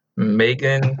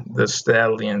 Megan the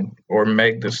Stallion or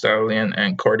Meg the Stallion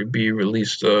and Cardi B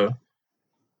released a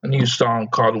new song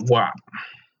called WAP,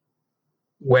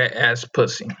 Wet Ass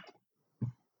Pussy.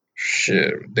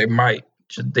 Shit, they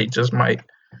just might.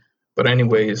 But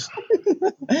anyways,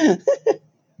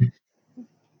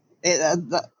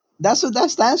 That's what that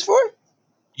stands for.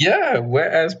 yeah,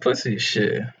 wet ass pussy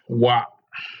shit. WAP.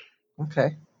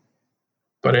 Okay.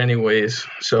 But anyways,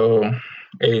 so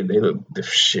hey, they look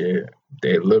shit.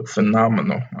 They look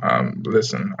phenomenal.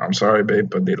 Listen, I'm sorry,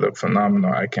 babe, but they look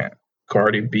phenomenal. I can't.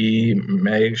 Cardi B,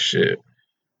 Meg, shit.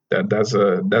 That's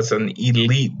an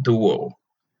elite duo.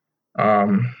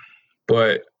 Um,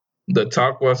 but the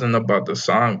talk wasn't about the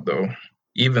song though.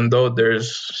 Even though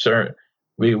there's certain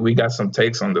we got some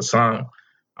takes on the song.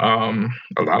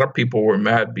 A lot of people were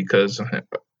mad because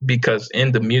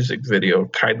in the music video,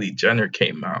 Kylie Jenner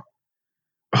came out.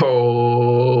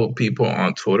 Oh, people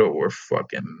on Twitter were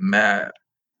fucking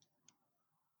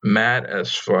mad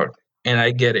as fuck. And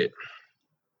I get it.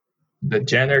 The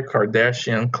Jenner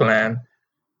Kardashian clan,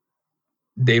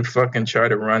 they fucking try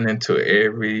to run into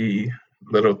every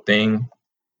little thing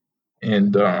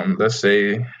in let's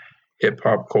say hip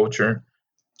hop culture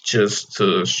just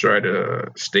to try to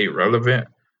stay relevant.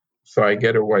 So I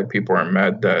get it why people are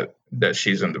mad that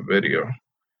she's in the video.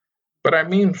 But I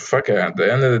mean, fuck it. At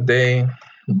the end of the day,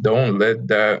 don't let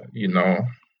that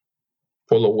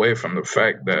pull away from the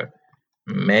fact that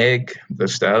Meg the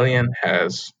Stallion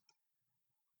has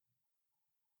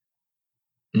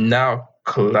now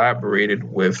collaborated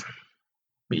with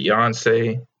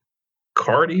Beyonce,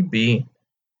 Cardi B,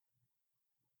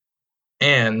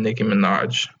 and Nicki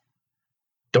Minaj.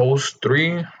 Those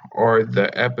three are the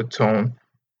epitome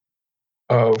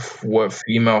of what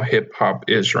female hip hop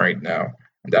is right now.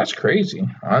 That's crazy,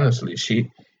 honestly.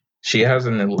 She has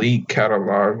an elite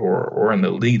catalog or an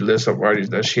elite list of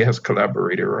artists that she has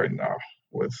collaborated right now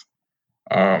with.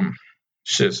 Um,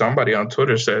 shit, somebody on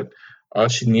Twitter said all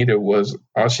she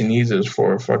needs is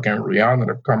for fucking Rihanna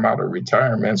to come out of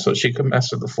retirement so she could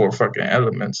mess with the four fucking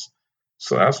elements.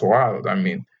 So that's wild. I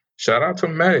mean, shout out to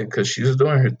Meg because she's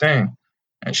doing her thing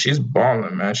and she's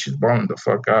balling, man. She's balling the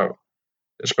fuck out,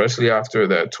 especially after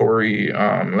that Tory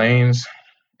Lanez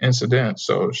incident.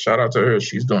 So shout out to her.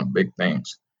 She's doing big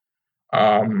things.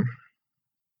 Um,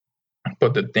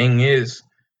 but the thing is,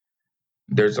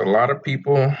 there's a lot of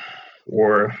people,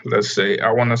 or let's say,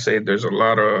 I want to say there's a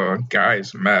lot of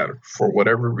guys mad for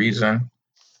whatever reason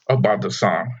about the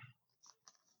song.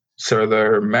 So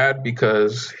they're mad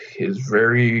because he's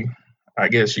very, I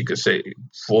guess you could say,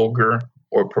 vulgar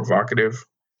or provocative.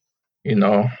 You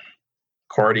know,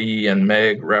 Cardi and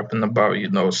Meg rapping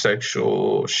about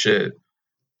sexual shit.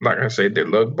 Like I say, they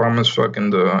look bum as fuck in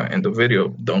the video.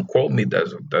 Don't quote me.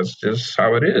 That's just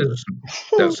how it is.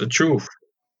 That's the truth.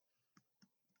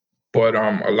 But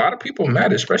a lot of people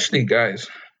mad, especially guys.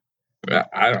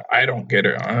 I don't get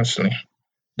it honestly.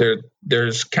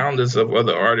 There's countless of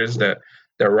other artists that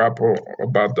rap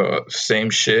about the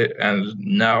same shit, and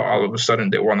now all of a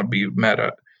sudden they want to be mad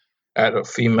at a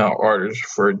female artist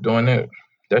for doing it.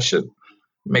 That shit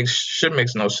makes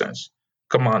no sense.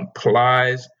 Come on,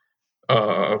 Plies,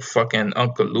 fucking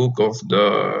Uncle Luke of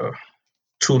the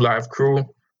Two Live Crew,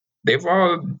 they've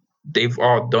all they've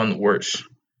all done worse.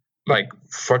 Like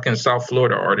fucking South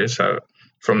Florida artists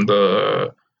from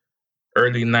the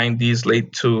early '90s,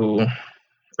 late '90s,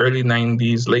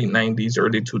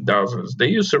 early 2000s. They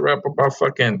used to rap about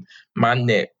fucking my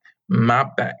neck, my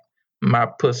back, my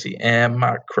pussy, and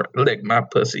my crack. Lick my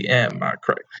pussy and my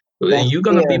crack. And That's you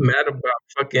gonna be Sia. mad about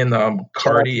fucking Shout out to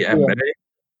Cardi and Sia. Meg?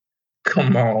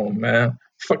 Come on, man.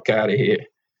 Fuck out of here.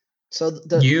 So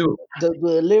You the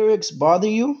lyrics bother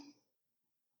you?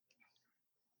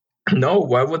 no,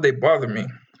 why would they bother me?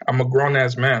 I'm a grown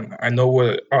ass man. I know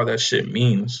what all that shit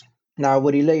means. Now,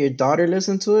 would you let your daughter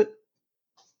listen to it?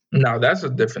 Now that's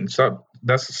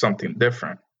something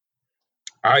different.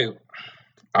 I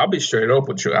I'll be straight up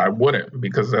with you. I wouldn't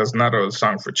because that's not a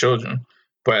song for children.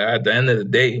 But at the end of the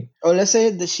day, Or let's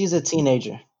say that she's a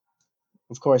teenager.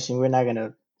 Of course, we're not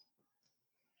gonna.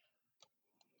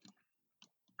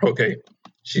 okay,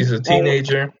 she's a Uh,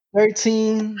 teenager.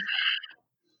 13,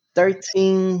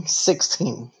 13,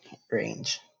 16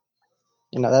 range.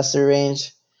 That's the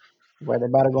range where they're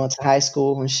about to go into high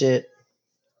school and shit.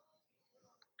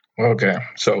 Okay,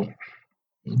 so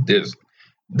this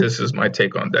this is my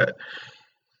take on that.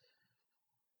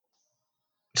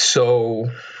 So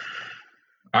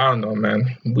I don't know,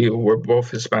 man. We were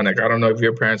both Hispanic. I don't know if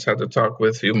your parents had to talk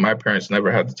with you. My parents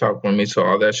never had to talk with me, so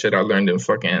all that shit I learned in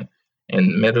fucking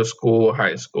in middle school,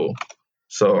 high school.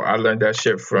 So I learned that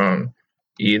shit from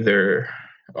either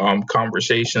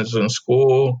conversations in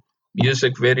school,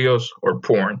 music videos, or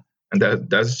porn, and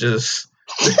that's just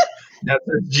that's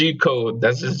just G code.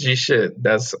 That's just G shit.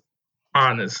 That's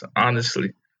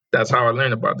honestly. That's how I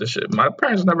learned about this shit. My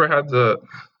parents never had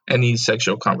any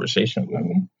sexual conversations with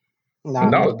me. Nah,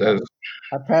 No, that's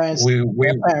my parents, we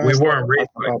my we we parents never weren't raised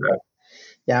talked like about that.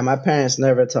 Yeah, my parents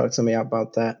never talked to me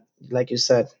about that. Like you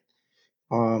said,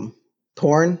 um,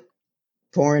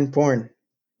 porn, porn.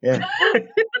 Yeah,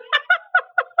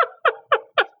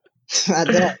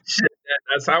 that. that. Shit,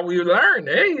 that's how we learn.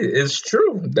 Hey, it's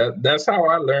true. That's how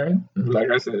I learned.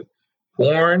 Like I said,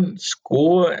 porn,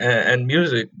 school, and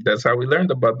music. That's how we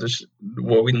learned about this.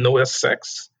 What we know as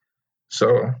sex.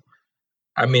 So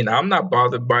I mean, I'm not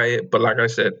bothered by it. But like I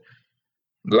said,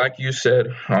 like you said,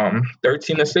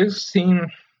 13 to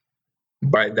 16.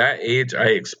 By that age, I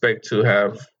expect to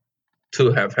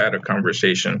have had a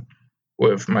conversation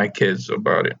with my kids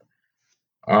about it.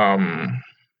 Um,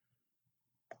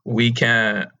 we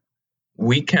can't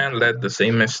we can't let the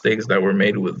same mistakes that were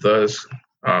made with us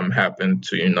happen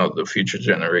to the future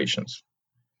generations.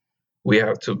 We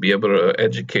have to be able to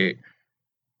educate.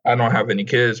 I don't have any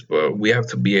kids, but we have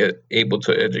to be able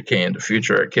to educate in the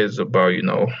future our kids about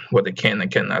what they can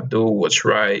and cannot do, what's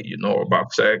right,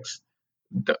 about sex.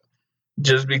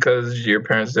 Just because your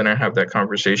parents didn't have that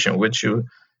conversation with you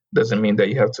doesn't mean that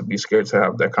you have to be scared to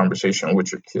have that conversation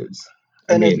with your kids.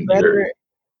 I And mean, you're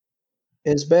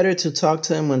it's better to talk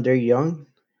to them when they're young.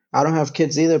 I don't have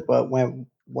kids either, but when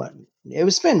it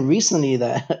was been recently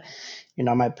that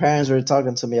my parents were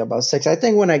talking to me about sex. I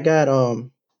think when I got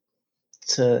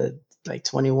to like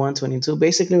 21, 22,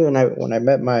 basically when I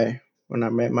met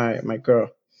my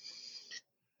girl,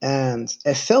 and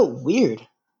it felt weird,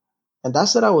 and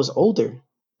that's that I was older,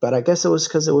 but I guess it was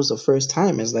because it was the first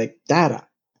time. It's like, Dad,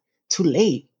 too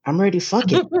late. I'm already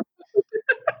fucking.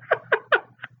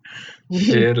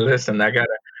 shit. Listen, I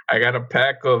got a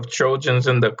pack of Trojans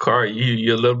in the car.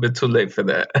 You're a little bit too late for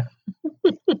that.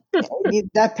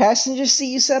 That passenger seat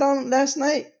you sat on last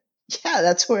night, yeah,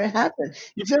 that's where it happened.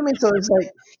 You feel me? So it's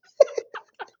like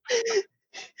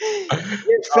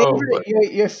your Oh, favorite but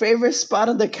your favorite spot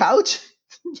on the couch.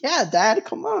 Yeah, Dad,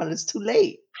 come on, it's too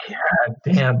late. God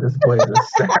damn, this boy's a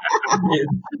savage.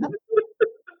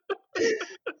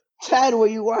 Dad, will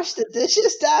you wash the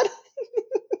dishes, Dad?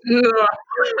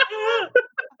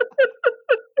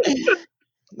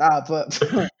 Nah,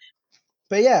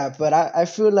 but yeah, but I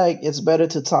feel like it's better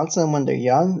to talk to them when they're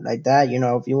young, like that.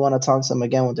 If you want to talk to them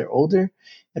again when they're older,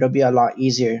 it'll be a lot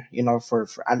easier,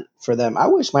 for them. I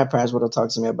wish my parents would have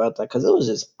talked to me about that because it was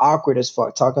just awkward as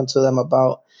fuck talking to them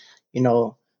about, you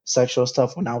know, sexual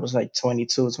stuff when I was like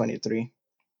 22, 23.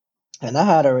 And I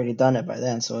had already done it by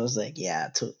then, so I was like, yeah,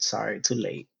 too sorry, too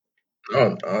late.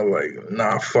 No, no, like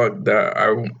nah, fuck that.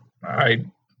 I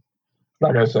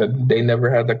like I said, they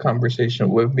never had the conversation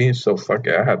with me, so fuck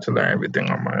it. I had to learn everything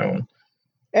on my own.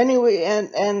 Anyway,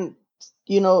 and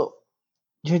you know,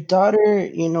 your daughter,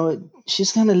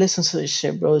 she's gonna listen to this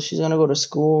shit, bro. She's gonna go to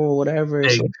school or whatever.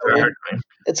 So Exactly.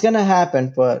 it's gonna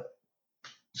happen, but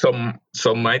So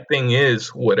my thing is,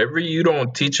 whatever you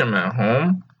don't teach them at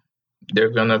home,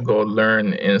 they're gonna go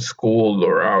learn in school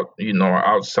or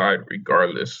outside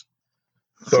regardless.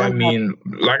 it's So I gonna mean,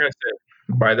 like I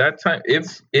said, by that time,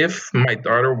 if my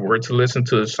daughter were to listen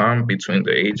to the song between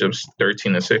the age of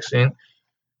 13 and 16,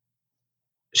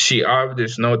 she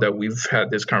obviously know that we've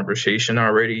had this conversation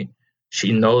already.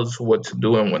 She knows what to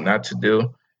do and what not to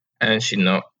do, and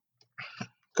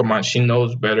come on, she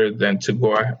knows better than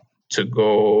to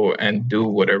go and do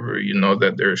whatever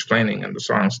that they're explaining in the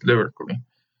songs lyrically.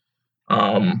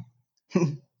 Um,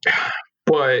 happen.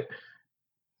 but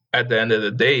at the end of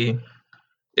the day,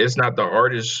 it's not the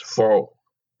artist's fault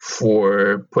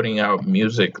for putting out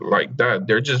music like that.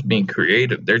 They're just being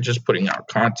creative. They're just putting out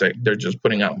content. They're just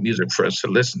putting out music for us to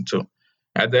listen to.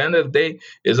 At the end of the day,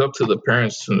 it's up to the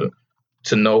parents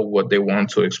to know what they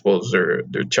want to expose their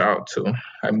child to.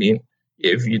 I mean,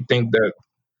 if you think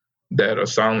that a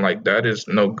song like that is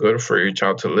no good for your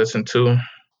child to listen to,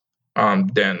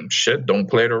 then shit, don't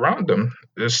play it around them.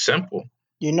 It's simple.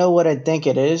 You know what I think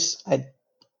it is?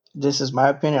 This is my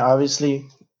opinion. Obviously,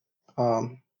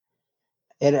 um,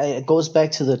 it goes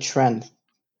back to the trend,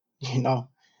 you know.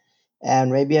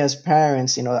 And maybe as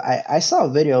parents, I saw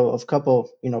a video of a couple,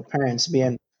 parents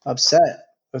being upset.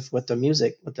 with the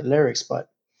music, with the lyrics. But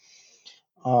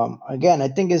again, I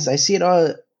think is I see it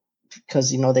all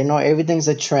because they know everything's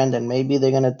a trend, and maybe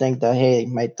they're gonna think that hey,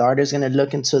 my daughter's gonna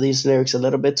look into these lyrics a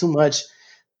little bit too much,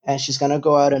 and she's gonna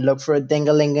go out and look for a ding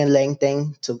a ling and ling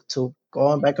thing to go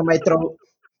on back of my throat,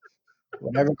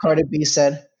 whatever Cardi B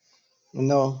said.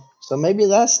 So maybe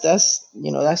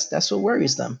that's what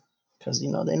worries them because they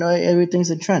know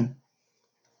everything's a trend.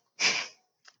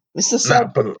 It's the sad,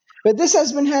 Nah, but but this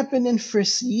has been happening for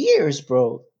years,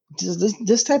 bro.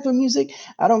 This type of music,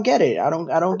 I don't get it. I don't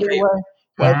get okay. why.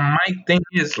 My thing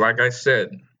is, like I said,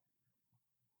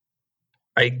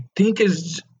 I think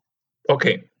is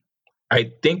okay.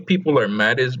 I think people are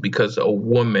mad is because a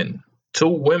woman, two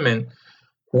women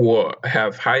who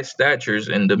have high statures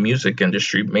in the music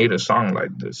industry made a song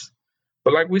like this.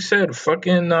 But like we said,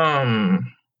 fucking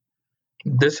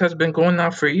this has been going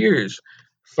on for years.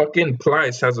 Fucking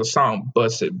Plies has a song,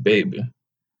 "Bust It, Baby."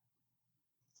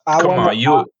 I Come wanna on, I,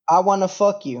 you I wanna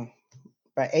fuck you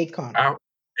by Akon. out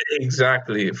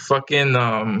exactly. Fucking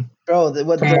Bro,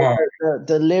 what come on.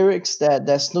 the lyrics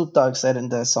that Snoop Dogg said in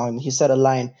that song, he said a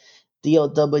line,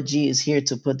 "D-O double G is here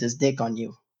to put this dick on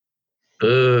you."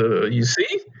 You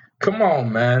see? Come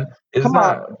on, man. It's Come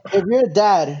on, not. if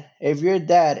your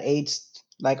dad aged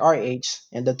like our age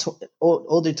in the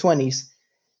older 20s,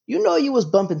 you was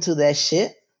bumping to that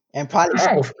shit and probably Oh,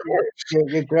 still of course.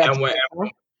 your grandpa.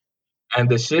 And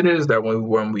the shit is that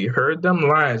when we heard them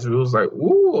lines, we was like,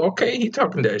 "Ooh, okay, he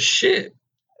talking that shit."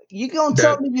 You gonna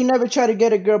tell That me you never try to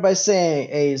get a girl by saying,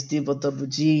 "Hey, it's D-O double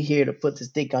G here to put this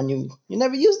dick on you"? You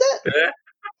never use that? eh,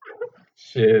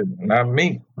 shit, not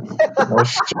me. No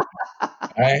shit.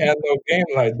 I ain't had no game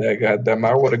like that. Goddamn,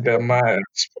 I would have got my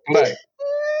ass black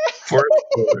for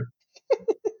sure.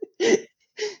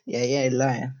 Yeah, yeah,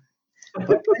 lying.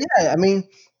 But yeah, I mean,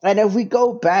 and if we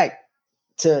go back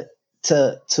to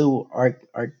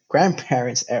our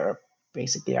grandparents' era,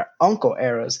 basically our uncle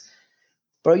eras,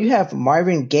 bro, you have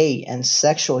Marvin Gaye and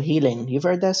 "Sexual Healing." You've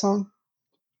heard that song,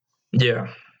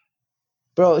 Yeah.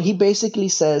 bro? He basically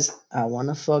says, "I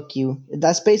wanna fuck you."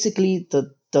 That's basically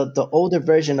the older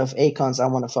version of Akon's "I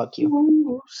wanna fuck you."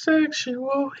 Ooh,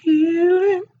 sexual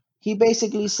healing. He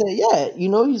basically said, yeah,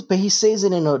 but he says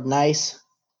it in a nice,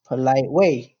 polite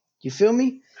way. You feel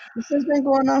me? This has been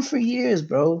going on for years,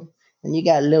 bro. And you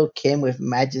got Lil Kim with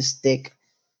Majestic.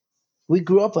 We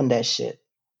grew up on that shit.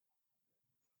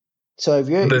 So if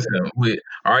you're Listen,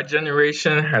 our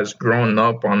generation has grown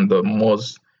up on the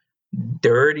most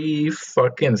dirty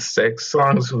fucking sex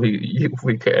songs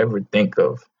we could ever think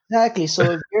of. exactly, so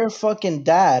if you're a fucking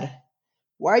dad,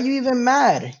 why are you even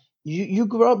mad? You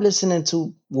grew up listening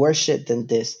to worse shit than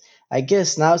this. I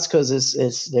guess now it's because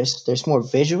it's there's more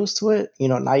visuals to it.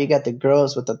 Now you got the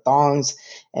girls with the thongs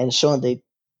and showing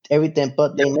everything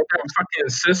but Yeah, they but that nipples. fucking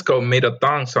Cisco made a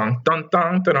thong song. Dun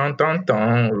dun dun dun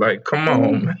dun. Like, come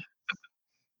on, man.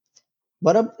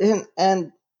 What up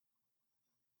and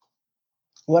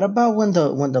what about when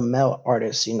the male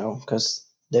artists, because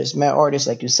there's male artists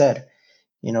like you said,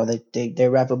 they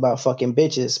rap about fucking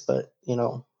bitches, but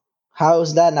how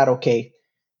is that not okay?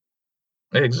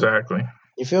 Exactly.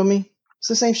 You feel me? It's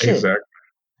the same shit. Exactly.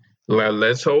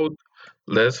 Let's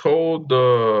hold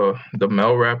the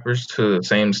male rappers to the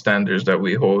same standards that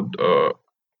we hold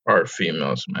our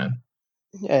females, man.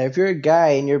 Yeah, if you're a guy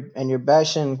and you're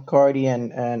bashing Cardi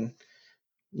and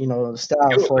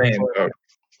style You a for lame, for dog.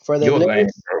 for the You a lame,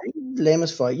 lyrics, bro. lame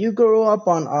as fuck. You grew up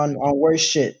on worse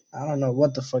shit. I don't know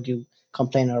what the fuck you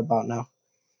complaining about now.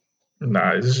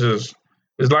 Nah, it's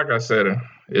like I said,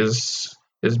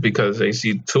 it's because they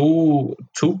see two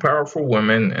powerful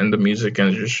women in the music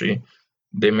industry.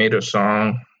 They made a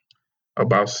song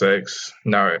about sex.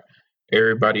 Now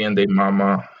everybody and their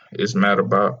mama is mad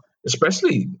about.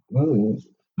 Especially,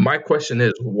 my question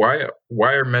is why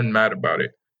are men mad about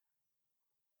it?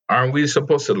 Aren't we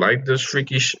supposed to like this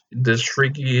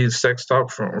freaky sex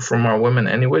talk from our women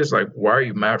anyways? Like, why are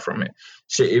you mad from it?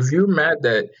 So if you're mad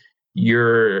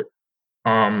you're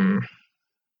um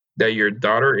that your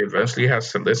daughter eventually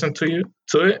has to listen to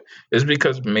it, is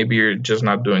because maybe you're just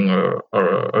not doing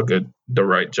a good the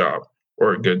right job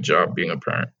or a good job being a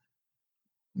parent.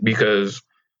 Because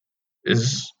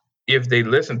is if they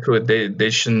listen to it, they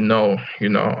should know,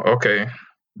 okay,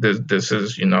 this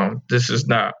is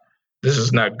this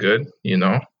is not good,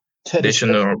 That they is should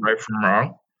know right from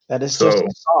wrong. that is just So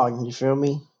a song. You feel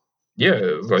me? yeah,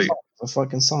 like A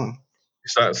fucking song,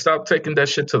 stop taking that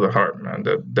shit to the heart, man.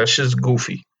 That shit's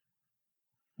goofy,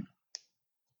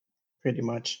 pretty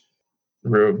much.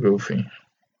 real goofy.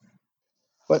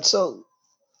 But so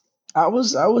I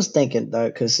was thinking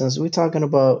that because since we're talking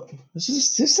about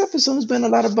this episode has been a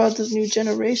lot about this new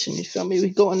generation. You feel me? We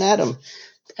going at them.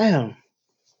 Damn.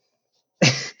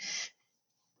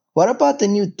 What about the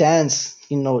new dance?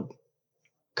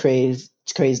 Craze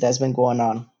that's been going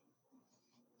on.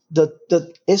 The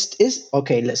it's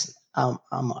okay. Listen, I'm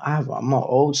an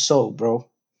old soul, bro.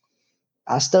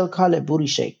 I still call it booty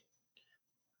shake.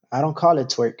 I don't call it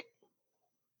twerk.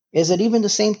 Is it even the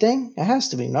same thing? It has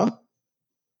to be, no?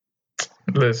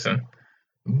 Listen,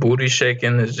 booty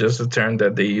shaking is just a term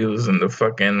that they use in the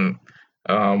fucking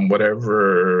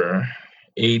whatever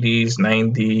 80s,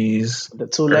 90s, The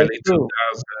two leg early crew.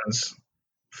 2000s.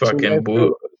 Two leg Fucking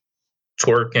crew.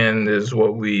 twerking is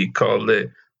what we call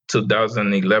it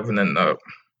 2011 and up.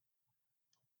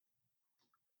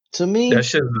 To That me,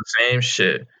 shit's the same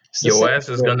shit. it's the Your same ass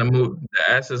is shit. gonna move.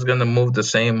 The ass is gonna move the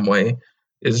same way.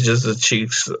 It's just the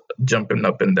cheeks jumping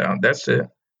up and down. That's it.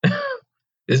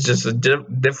 It's just a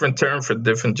different term for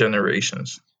different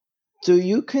generations. Do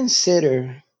you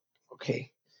consider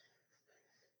okay,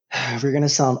 we're gonna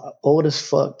sound old as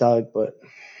fuck, dog, but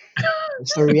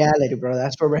it's the reality, bro.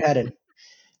 That's where we're headed.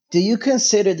 Do you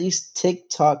consider these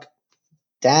TikTok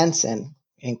dancing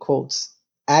in quotes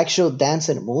actual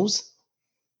dancing moves?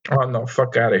 Oh no,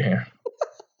 fuck out of here.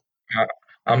 I,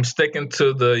 I'm sticking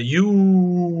to the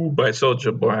 "You" by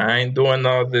Soldier Boy. I ain't doing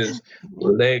all this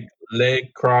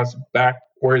leg cross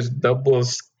backwards double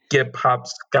skip hop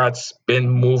scotch spin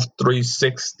move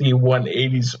 360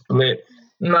 180 split.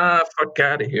 Nah, fuck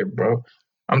out of here, bro.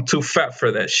 I'm too fat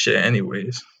for that shit,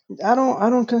 anyways. I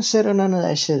don't consider none of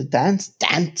that shit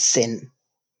dancing.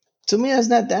 To me, that's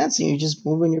not dancing. You're just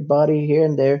moving your body here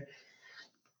and there.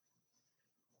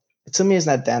 To me, it's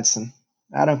not dancing.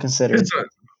 I don't consider it. It's a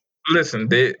listen.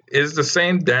 It's the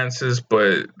same dances,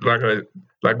 but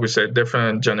like we said,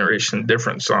 different generation,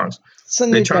 different songs. It's a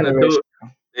They new trying to generation.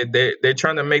 do they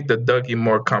trying to make the Dougie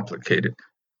more complicated.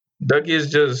 Dougie is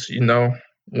just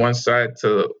one side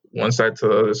to the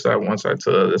other side, one side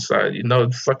to the other side.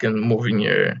 Fucking moving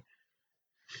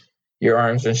your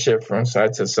arms and shit from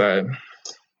side to side.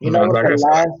 You know what Like the I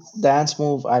said, last dance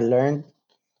move I learned?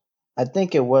 I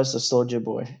think it was the Soldier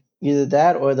Boy. Either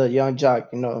that or the Young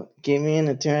Jock. Give me in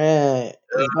the turn.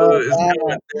 It's going it's going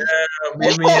down. down.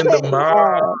 Meet me in the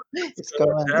mall. It's It's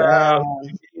going going down. down.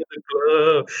 Meet me in the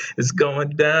club. It's going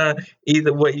down.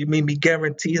 Either way, you meet me,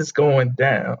 guarantee it's going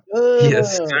down.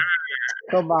 Yes, Ugh,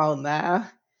 come on now.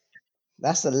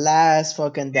 That's the last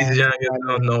fucking these dance youngins I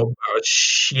don't knew. know about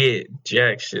shit,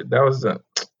 jack shit. That was a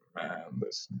man.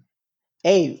 Listen.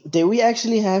 Hey, did we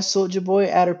actually have Soldier Boy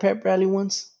at our pep rally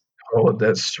once? Oh,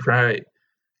 that's right.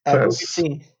 At Booker Cause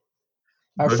T.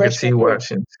 Our Booker freshman T. year.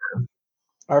 Washington.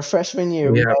 Our freshman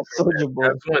year, We we have had Soldier Boy.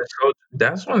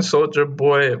 that's when Soldier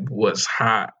Boy was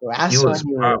hot. He That's when was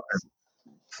he popping. was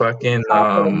Fucking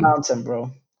top of the mountain,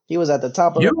 bro. He was at the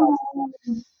top of the you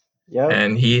mountain. Yep.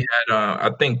 and he had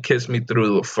I think Kiss Me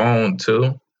Through the Phone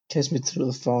too. Kiss me through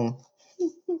the phone.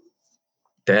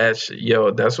 That's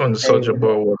when Soldier Favorite.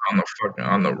 Boy was on the fucking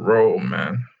on the road,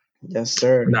 man. Yes,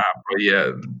 sir. Nah, but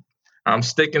yeah, I'm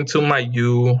sticking to my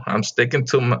you. I'm sticking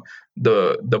to my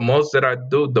the most that I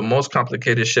do, the most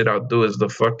complicated shit I'll do is the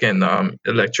fucking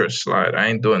electric slide. I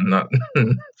ain't doing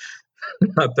nothing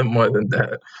nothing more than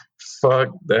that. Fuck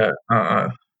that.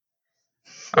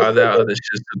 That other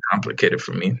shit's too complicated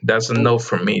for me. That's a no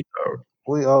for me, dog.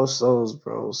 We all souls,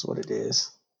 bro. Is what it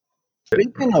is.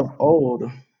 Speaking of old,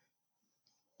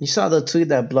 you saw the tweet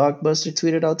that Blockbuster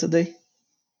tweeted out today?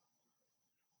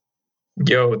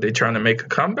 Yo, they trying to make a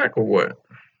comeback or what?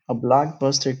 A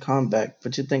Blockbuster comeback.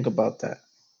 What you think about that?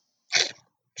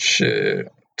 Shit,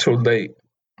 too late.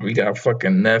 We got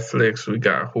fucking Netflix. We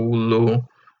got Hulu.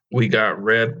 We got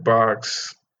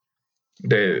Redbox.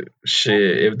 They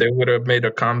shit. If they would have made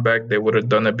a comeback, they would have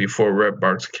done it before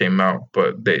Redbox came out.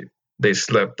 But they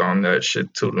slept on that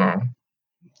shit too long.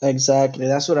 Exactly.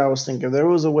 That's what I was thinking. If there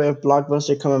was a way of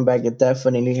Blockbuster coming back, it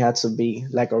definitely had to be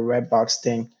like a Redbox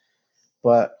thing.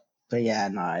 But but yeah,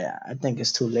 no, yeah. I think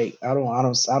it's too late. I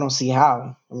don't see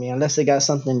how. I mean, unless they got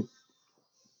something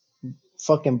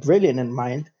fucking brilliant in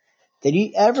mind. Did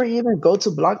you ever even go to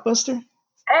Blockbuster?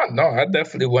 Oh no, I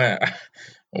definitely went.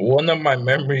 One of my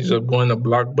memories of going to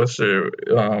Blockbuster,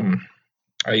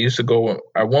 I used to go.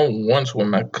 I went once with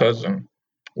my cousin.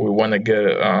 We want to get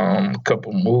a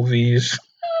couple movies,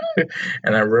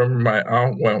 and I remember my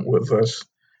aunt went with us.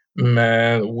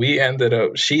 Man,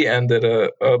 she ended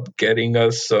up getting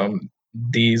us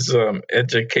these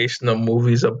educational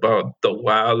movies about the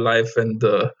wildlife and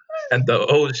the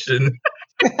ocean.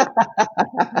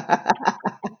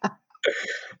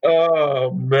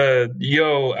 Oh man,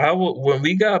 yo, when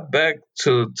we got back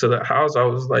to the house, I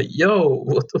was like, yo,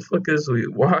 what the fuck is we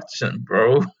watching,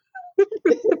 bro?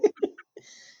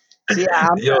 See,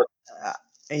 I'm Yo, uh,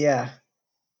 yeah,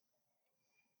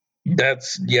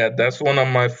 that's one of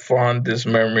my fondest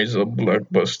memories of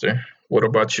Blockbuster. What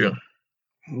about you?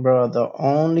 bro. The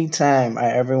only time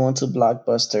I ever went to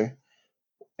Blockbuster,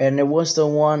 and it was the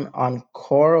one on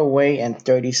Coral Way and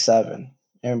 37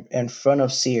 in front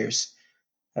of Sears.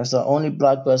 That's the only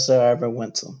Blockbuster I ever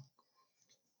went to.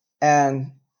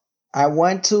 And I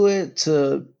went to it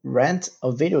to rent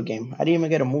a video game. I didn't even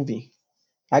get a movie.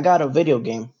 I got a video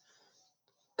game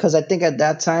because I think at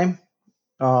that time,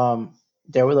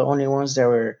 they were the only ones that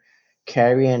were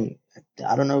carrying.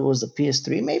 I don't know if it was the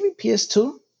PS3, maybe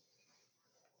PS2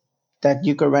 that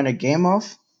you could rent a game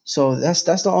off. So that's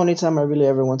the only time I really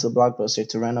ever went to Blockbuster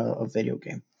to rent a video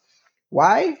game.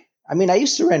 Why? I mean, I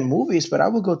used to rent movies, but I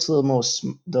would go to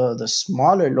the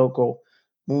smaller local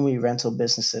movie rental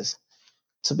businesses.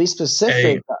 To be Hey,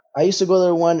 specific, I used to go to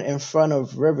the one in front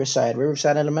of Riverside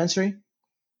Elementary.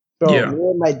 Bro, yeah. me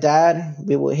and my dad,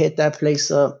 we would hit that place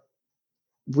up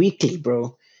weekly,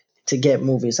 bro, to get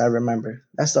movies. I remember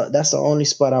that's the only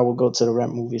spot I would go to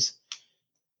rent movies.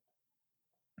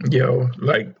 Yo,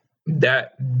 like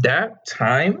that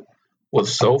time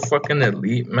was so fucking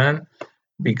elite, man.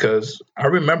 Because I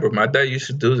remember my dad used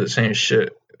to do the same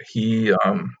shit. He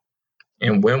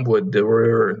in Wynwood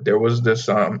there was this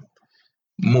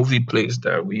movie place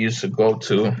that we used to go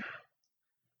to.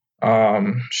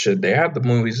 Shit, they had the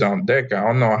movies on deck. I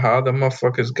don't know how the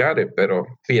motherfuckers got it, pero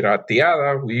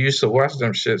pirateada, we used to watch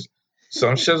them shits.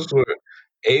 Some shits were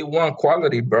A1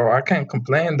 quality, bro. I can't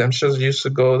complain. Them shits used to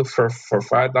go for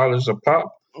 $5 a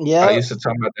pop. I Yep, used to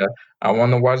tell my dad, I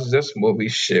want to watch this movie.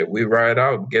 Shit, we ride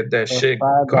out, get that for shit,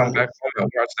 come back $5. home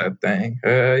and watch that thing.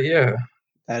 Yeah.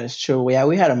 That is true. Yeah,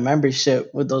 we had a membership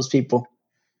with those people.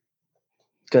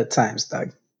 Good times,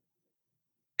 dog.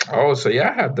 Oh, so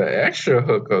y'all had the extra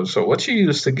hookup. So what you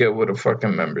used to get with a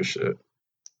fucking membership?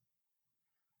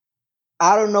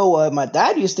 I don't know what my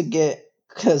dad used to get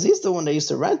because he's the one that used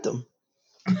to rent them.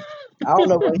 I don't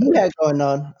know what he had going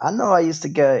on. I know I used to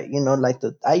get, like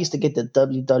I used to get the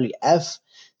WWF,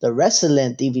 the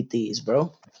wrestling DVDs,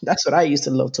 bro. That's what I used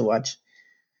to love to watch.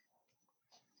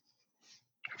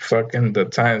 Fucking the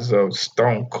times of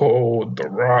Stone Cold, The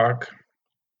Rock,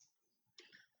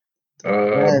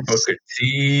 Yes, Booker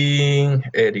T,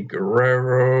 Eddie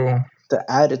Guerrero.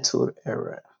 the Attitude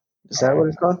Era. Is that what Oh,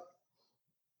 it's called?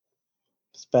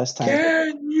 It's best times.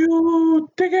 can you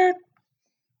dig it,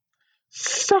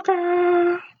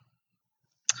 sucker?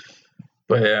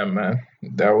 But yeah, man,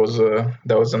 that was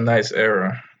a nice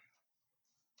era,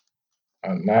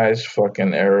 a nice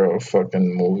fucking era of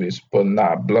fucking movies. But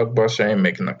nah, Blockbuster ain't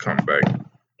making a comeback.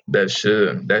 That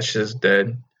shit's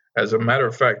dead. As a matter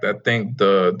of fact, I think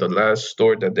the last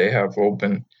store that they have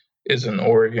open is in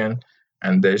Oregon,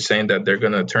 and they're saying that they're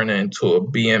gonna turn it into a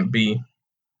B&B.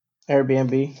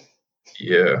 Airbnb.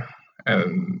 Yeah,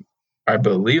 and I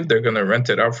believe they're gonna rent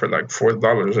it out for like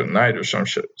 $4 a night or some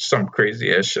shit, some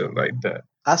crazy ass shit like that.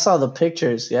 I saw the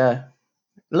pictures. Yeah,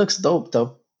 it looks dope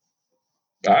though.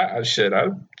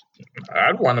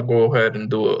 I'd want to go ahead and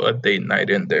do a date night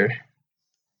in there.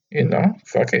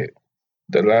 Fuck it.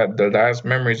 The last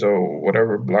memories of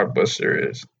whatever Blockbuster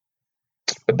is.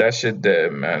 But that shit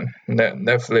dead, man.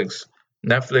 Netflix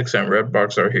and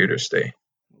Redbox are here to stay.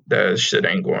 That shit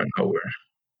ain't going nowhere.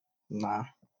 Nah,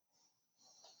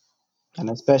 and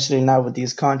especially now with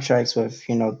these contracts with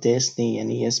Disney and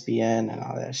ESPN and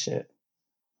all that shit.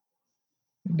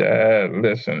 That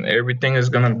listen, everything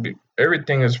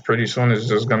is pretty soon is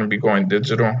just gonna be going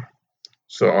digital.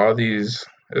 So all these,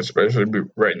 especially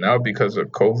right now because of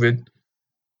COVID,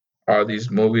 all these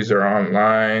movies are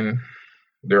online.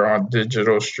 They're on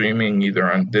digital streaming, either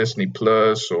on Disney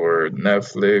Plus or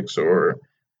Netflix or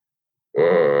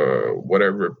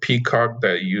whatever Peacock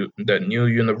that new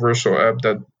Universal app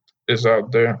that is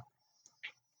out there.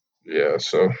 Yeah,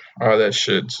 so all that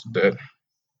shit's dead.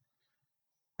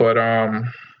 But I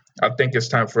think it's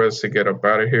time for us to get up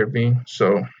out of here, B.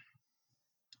 So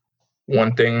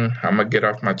one thing I'm gonna get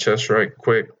off my chest right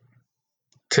quick.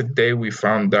 Today we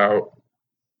found out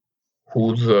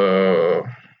who the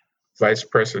vice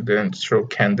presidential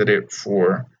candidate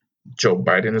for Joe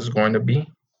Biden is going to be.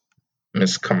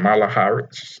 Miss Kamala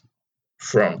Harris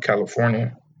from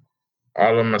California.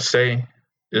 All I'm gonna say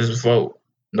is vote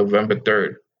November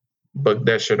 3rd. Book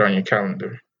that shit on your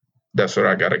calendar. That's what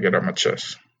I gotta get on my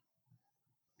chest.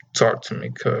 Talk to me,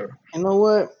 cuz. You know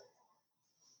what?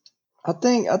 I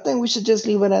think we should just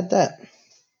leave it at that.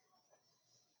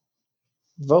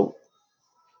 Vote.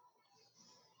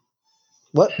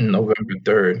 What? November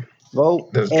 3rd. Vote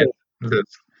Let's A. get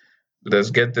let's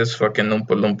let's get this fucking Oompa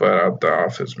Loompa out the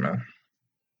office, man.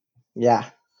 Yeah.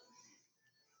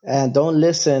 And don't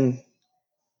listen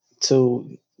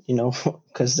to,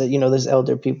 because, there's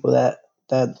elder people that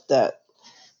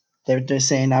they're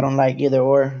saying, I don't like either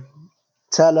or.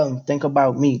 Tell them, think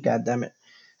about me, God damn it.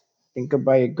 Think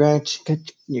about your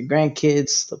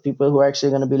grandkids, the people who are actually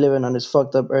going to be living on this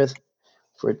fucked up earth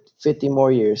for 50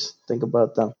 more years. Think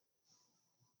about them.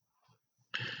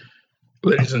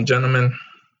 Ladies and gentlemen,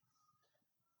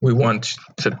 we want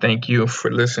to thank you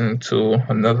for listening to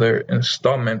another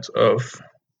installment of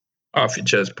Off Your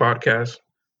Chest podcast.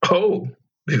 Oh,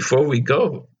 before we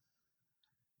go,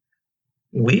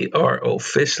 we are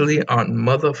officially on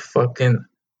motherfucking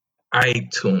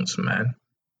iTunes, man.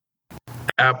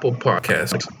 Apple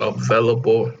Podcasts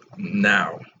available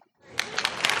now.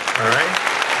 All right?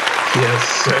 Yes,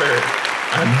 sir.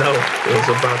 I know it was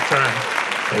about time.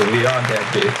 But we on that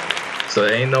bitch. So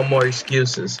there ain't no more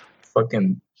excuses.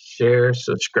 Fucking share,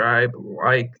 subscribe,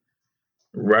 like,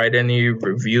 write any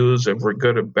reviews if we're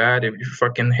good or bad. If you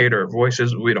fucking hate our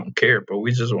voices, we don't care, but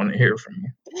we just want to hear from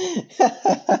you. All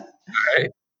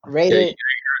right? Rate it.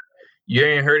 You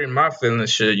ain't hurting my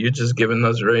feelings, shit. You just giving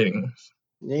us ratings.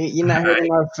 You're not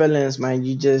hurting our feelings, man.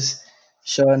 You just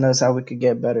showing us how we could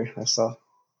get better. That's all.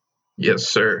 Yes,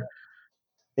 sir.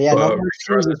 But yeah, no more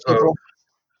excuses, people.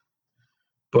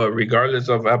 But regardless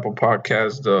of Apple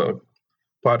Podcasts, the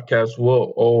podcast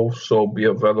will also be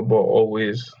available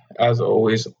always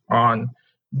on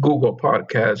Google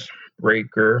Podcasts,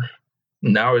 Breaker.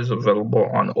 Now is available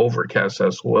on Overcast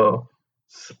as well,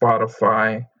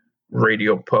 Spotify,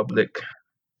 Radio Public.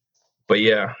 But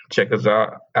yeah, check us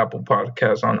out, Apple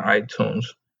Podcasts on iTunes.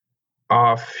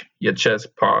 Off Your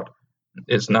Chest Pod.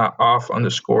 It's not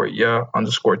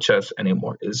off_chest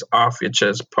anymore. It's Off Your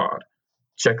Chest Pod.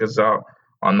 Check us out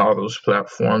on all those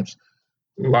platforms.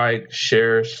 Like,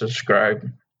 share, subscribe,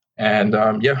 and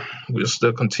we'll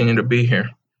still continue to be here.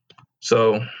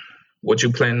 So, what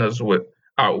you playing us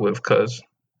out with, cuz?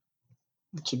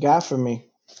 What you got for me?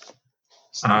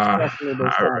 All right.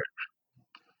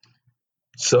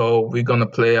 So we're gonna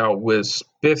play out with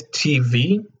Spiff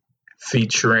TV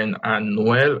featuring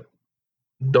Anuel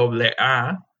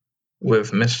AA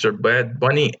with Mr. Bad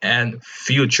Bunny and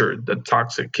Future, the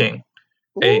Toxic King.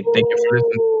 Hey, thank you for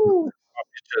listening to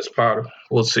Just Pod.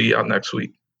 We'll see y'all next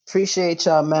week. Appreciate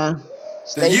y'all, man.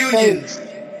 Stay safe.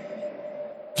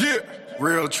 Yeah,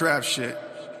 real trap shit.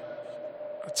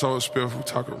 I told Spiff we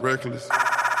talking reckless.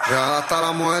 Ya hasta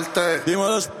la muerte.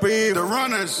 Dímelo, Spiff. The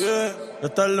Runners. Yeah.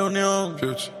 Esta es la unión.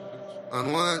 Future.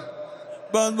 Anuel.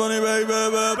 Bad Bunny, baby.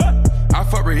 I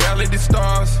fuck reality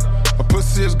stars. My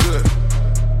pussy is good.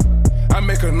 I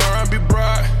make an R&B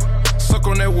bride. Suck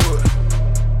on that wood.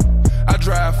 I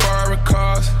drive foreign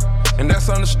cars. And that's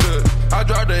understood. I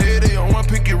drive the 80 on one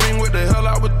pinky ring. What the hell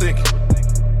I was thinking?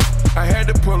 I had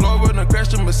to pull over and crash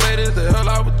the Mercedes. The hell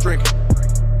I was drinking.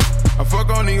 I fuck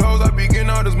on these hoes. I be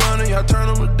getting all this money. I turn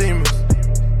them to demons.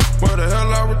 What the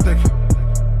hell I was thinking?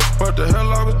 What the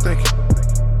hell I was thinking?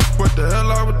 What the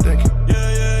hell I was thinking?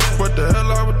 Yeah. What the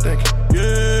hell I was thinking?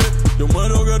 Yeah. Yo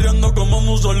muero guerreando como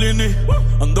Mussolini.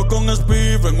 Ando con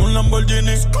Spiff en un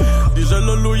Lamborghini. Dice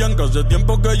los Luyan que hace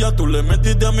tiempo que ya tú le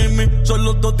metiste a Mimi. Son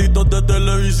los totitos de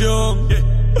televisión.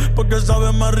 Porque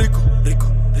saben más rico.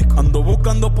 Ando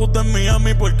buscando puta en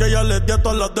Miami porque ella le di a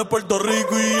todas las de Puerto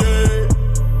Rico. Y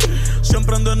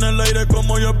siempre ando en el aire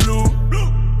como yo blue.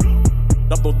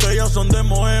 Las botellas son de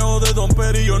Moe de Don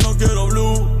Peri, yo no quiero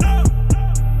blue.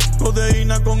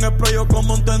 Codeína con spray o con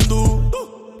Mountain Dew.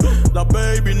 Las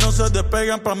baby no se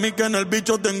despegan pa' mí que en el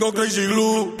bicho tengo crazy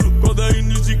glue.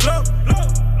 Codeína y ciclón,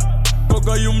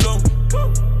 coca y un blon.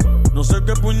 No sé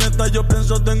qué puñeta yo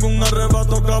pienso, tengo un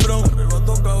arrebato cabrón.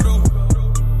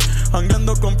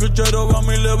 Jangueando con Future,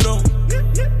 Obama y LeBron.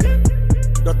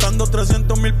 Gastando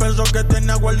 300,000 pesos que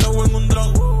tenía guardado en un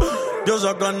dron.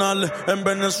 Diosa Canales en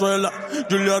Venezuela,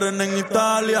 Julia Arena en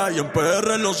Italia. Y en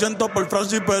PR lo siento por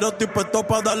Francis, pero estoy puesto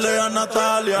pa' darle a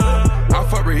Natalia. I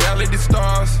fuck reality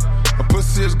stars, my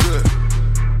pussy is good.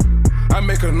 I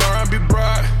make an R&B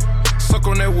bride, suck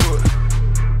on that wood.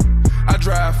 I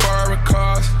drive foreign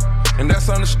cars, and that's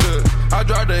understood. I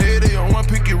drive the 80 on one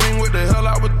pinky ring, what the hell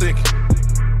I was thinking?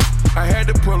 I had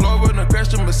to pull over and crash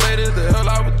the Mercedes, the hell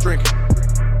I was drinking.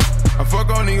 I fuck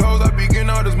on these hoes, I be getting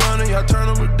all this money, I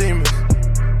turn them to demons.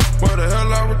 What the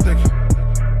hell I was thinking?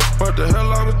 What the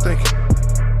hell I was thinking?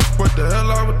 What the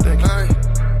hell I was thinking? Ay.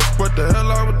 What the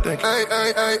hell I was thinking?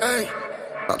 Ey.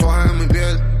 Tatuajes en mi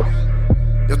piel.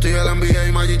 Yo estoy en la NBA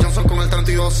y Magic Johnson con el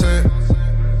 32C.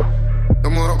 Yo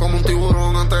muero como un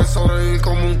tiburón antes de sobrevivir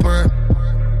como un pez.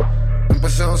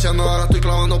 Empecé joseando, ahora estoy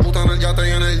clavando puta en el yate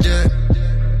y en el jet.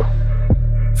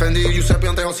 Fendi y Giuseppe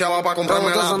antes joseaba pa' comprarme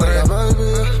la 3.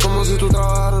 Baby, como si tú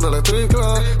trabajaras en el street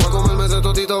club. Pa' comerme ese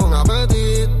totito con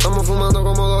apetito. Estamos fumando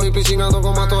como dos y chingando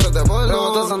como actores de porno.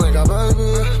 Rebota esa nega,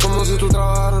 baby, como si tú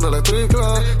trabajaras en el street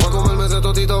club. Pa' comerme ese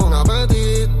totito con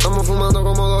apetito. Estamos fumando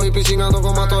como dos y chingando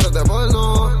como actores de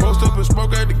porno. Post up and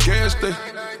smoke at the gas station.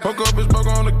 Hook up and smoke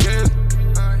on the gas.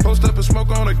 Post up and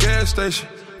smoke on the gas station.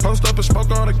 Post up and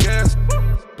smoke on the gas.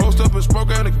 Post up and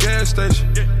smoke at the gas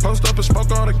station. Post up and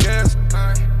smoke on the gas.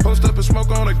 Post up and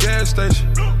smoke on the gas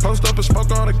station. Post up and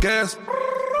smoke on the gas.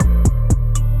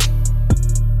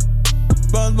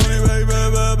 Bad Bunny, baby,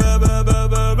 baby.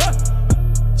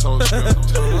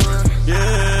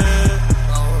 Yeah.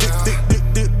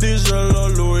 Díselo,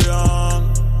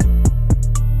 Luyan.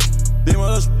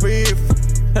 Dímelo, Spiff.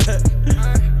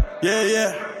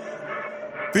 Yeah.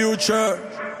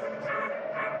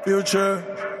 Future.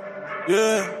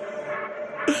 Yeah.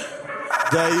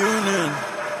 The Union.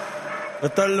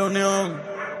 Esta es la unión.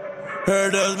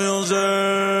 Heard this music.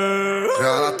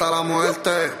 Real hasta la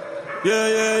muerte.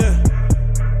 Yeah.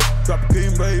 Trap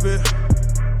King, baby.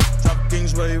 Trap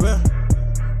Kings, baby.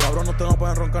 Cabrón, ustedes no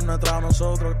pueden roncar detrás de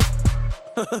nosotros.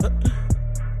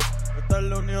 Esta es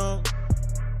la unión.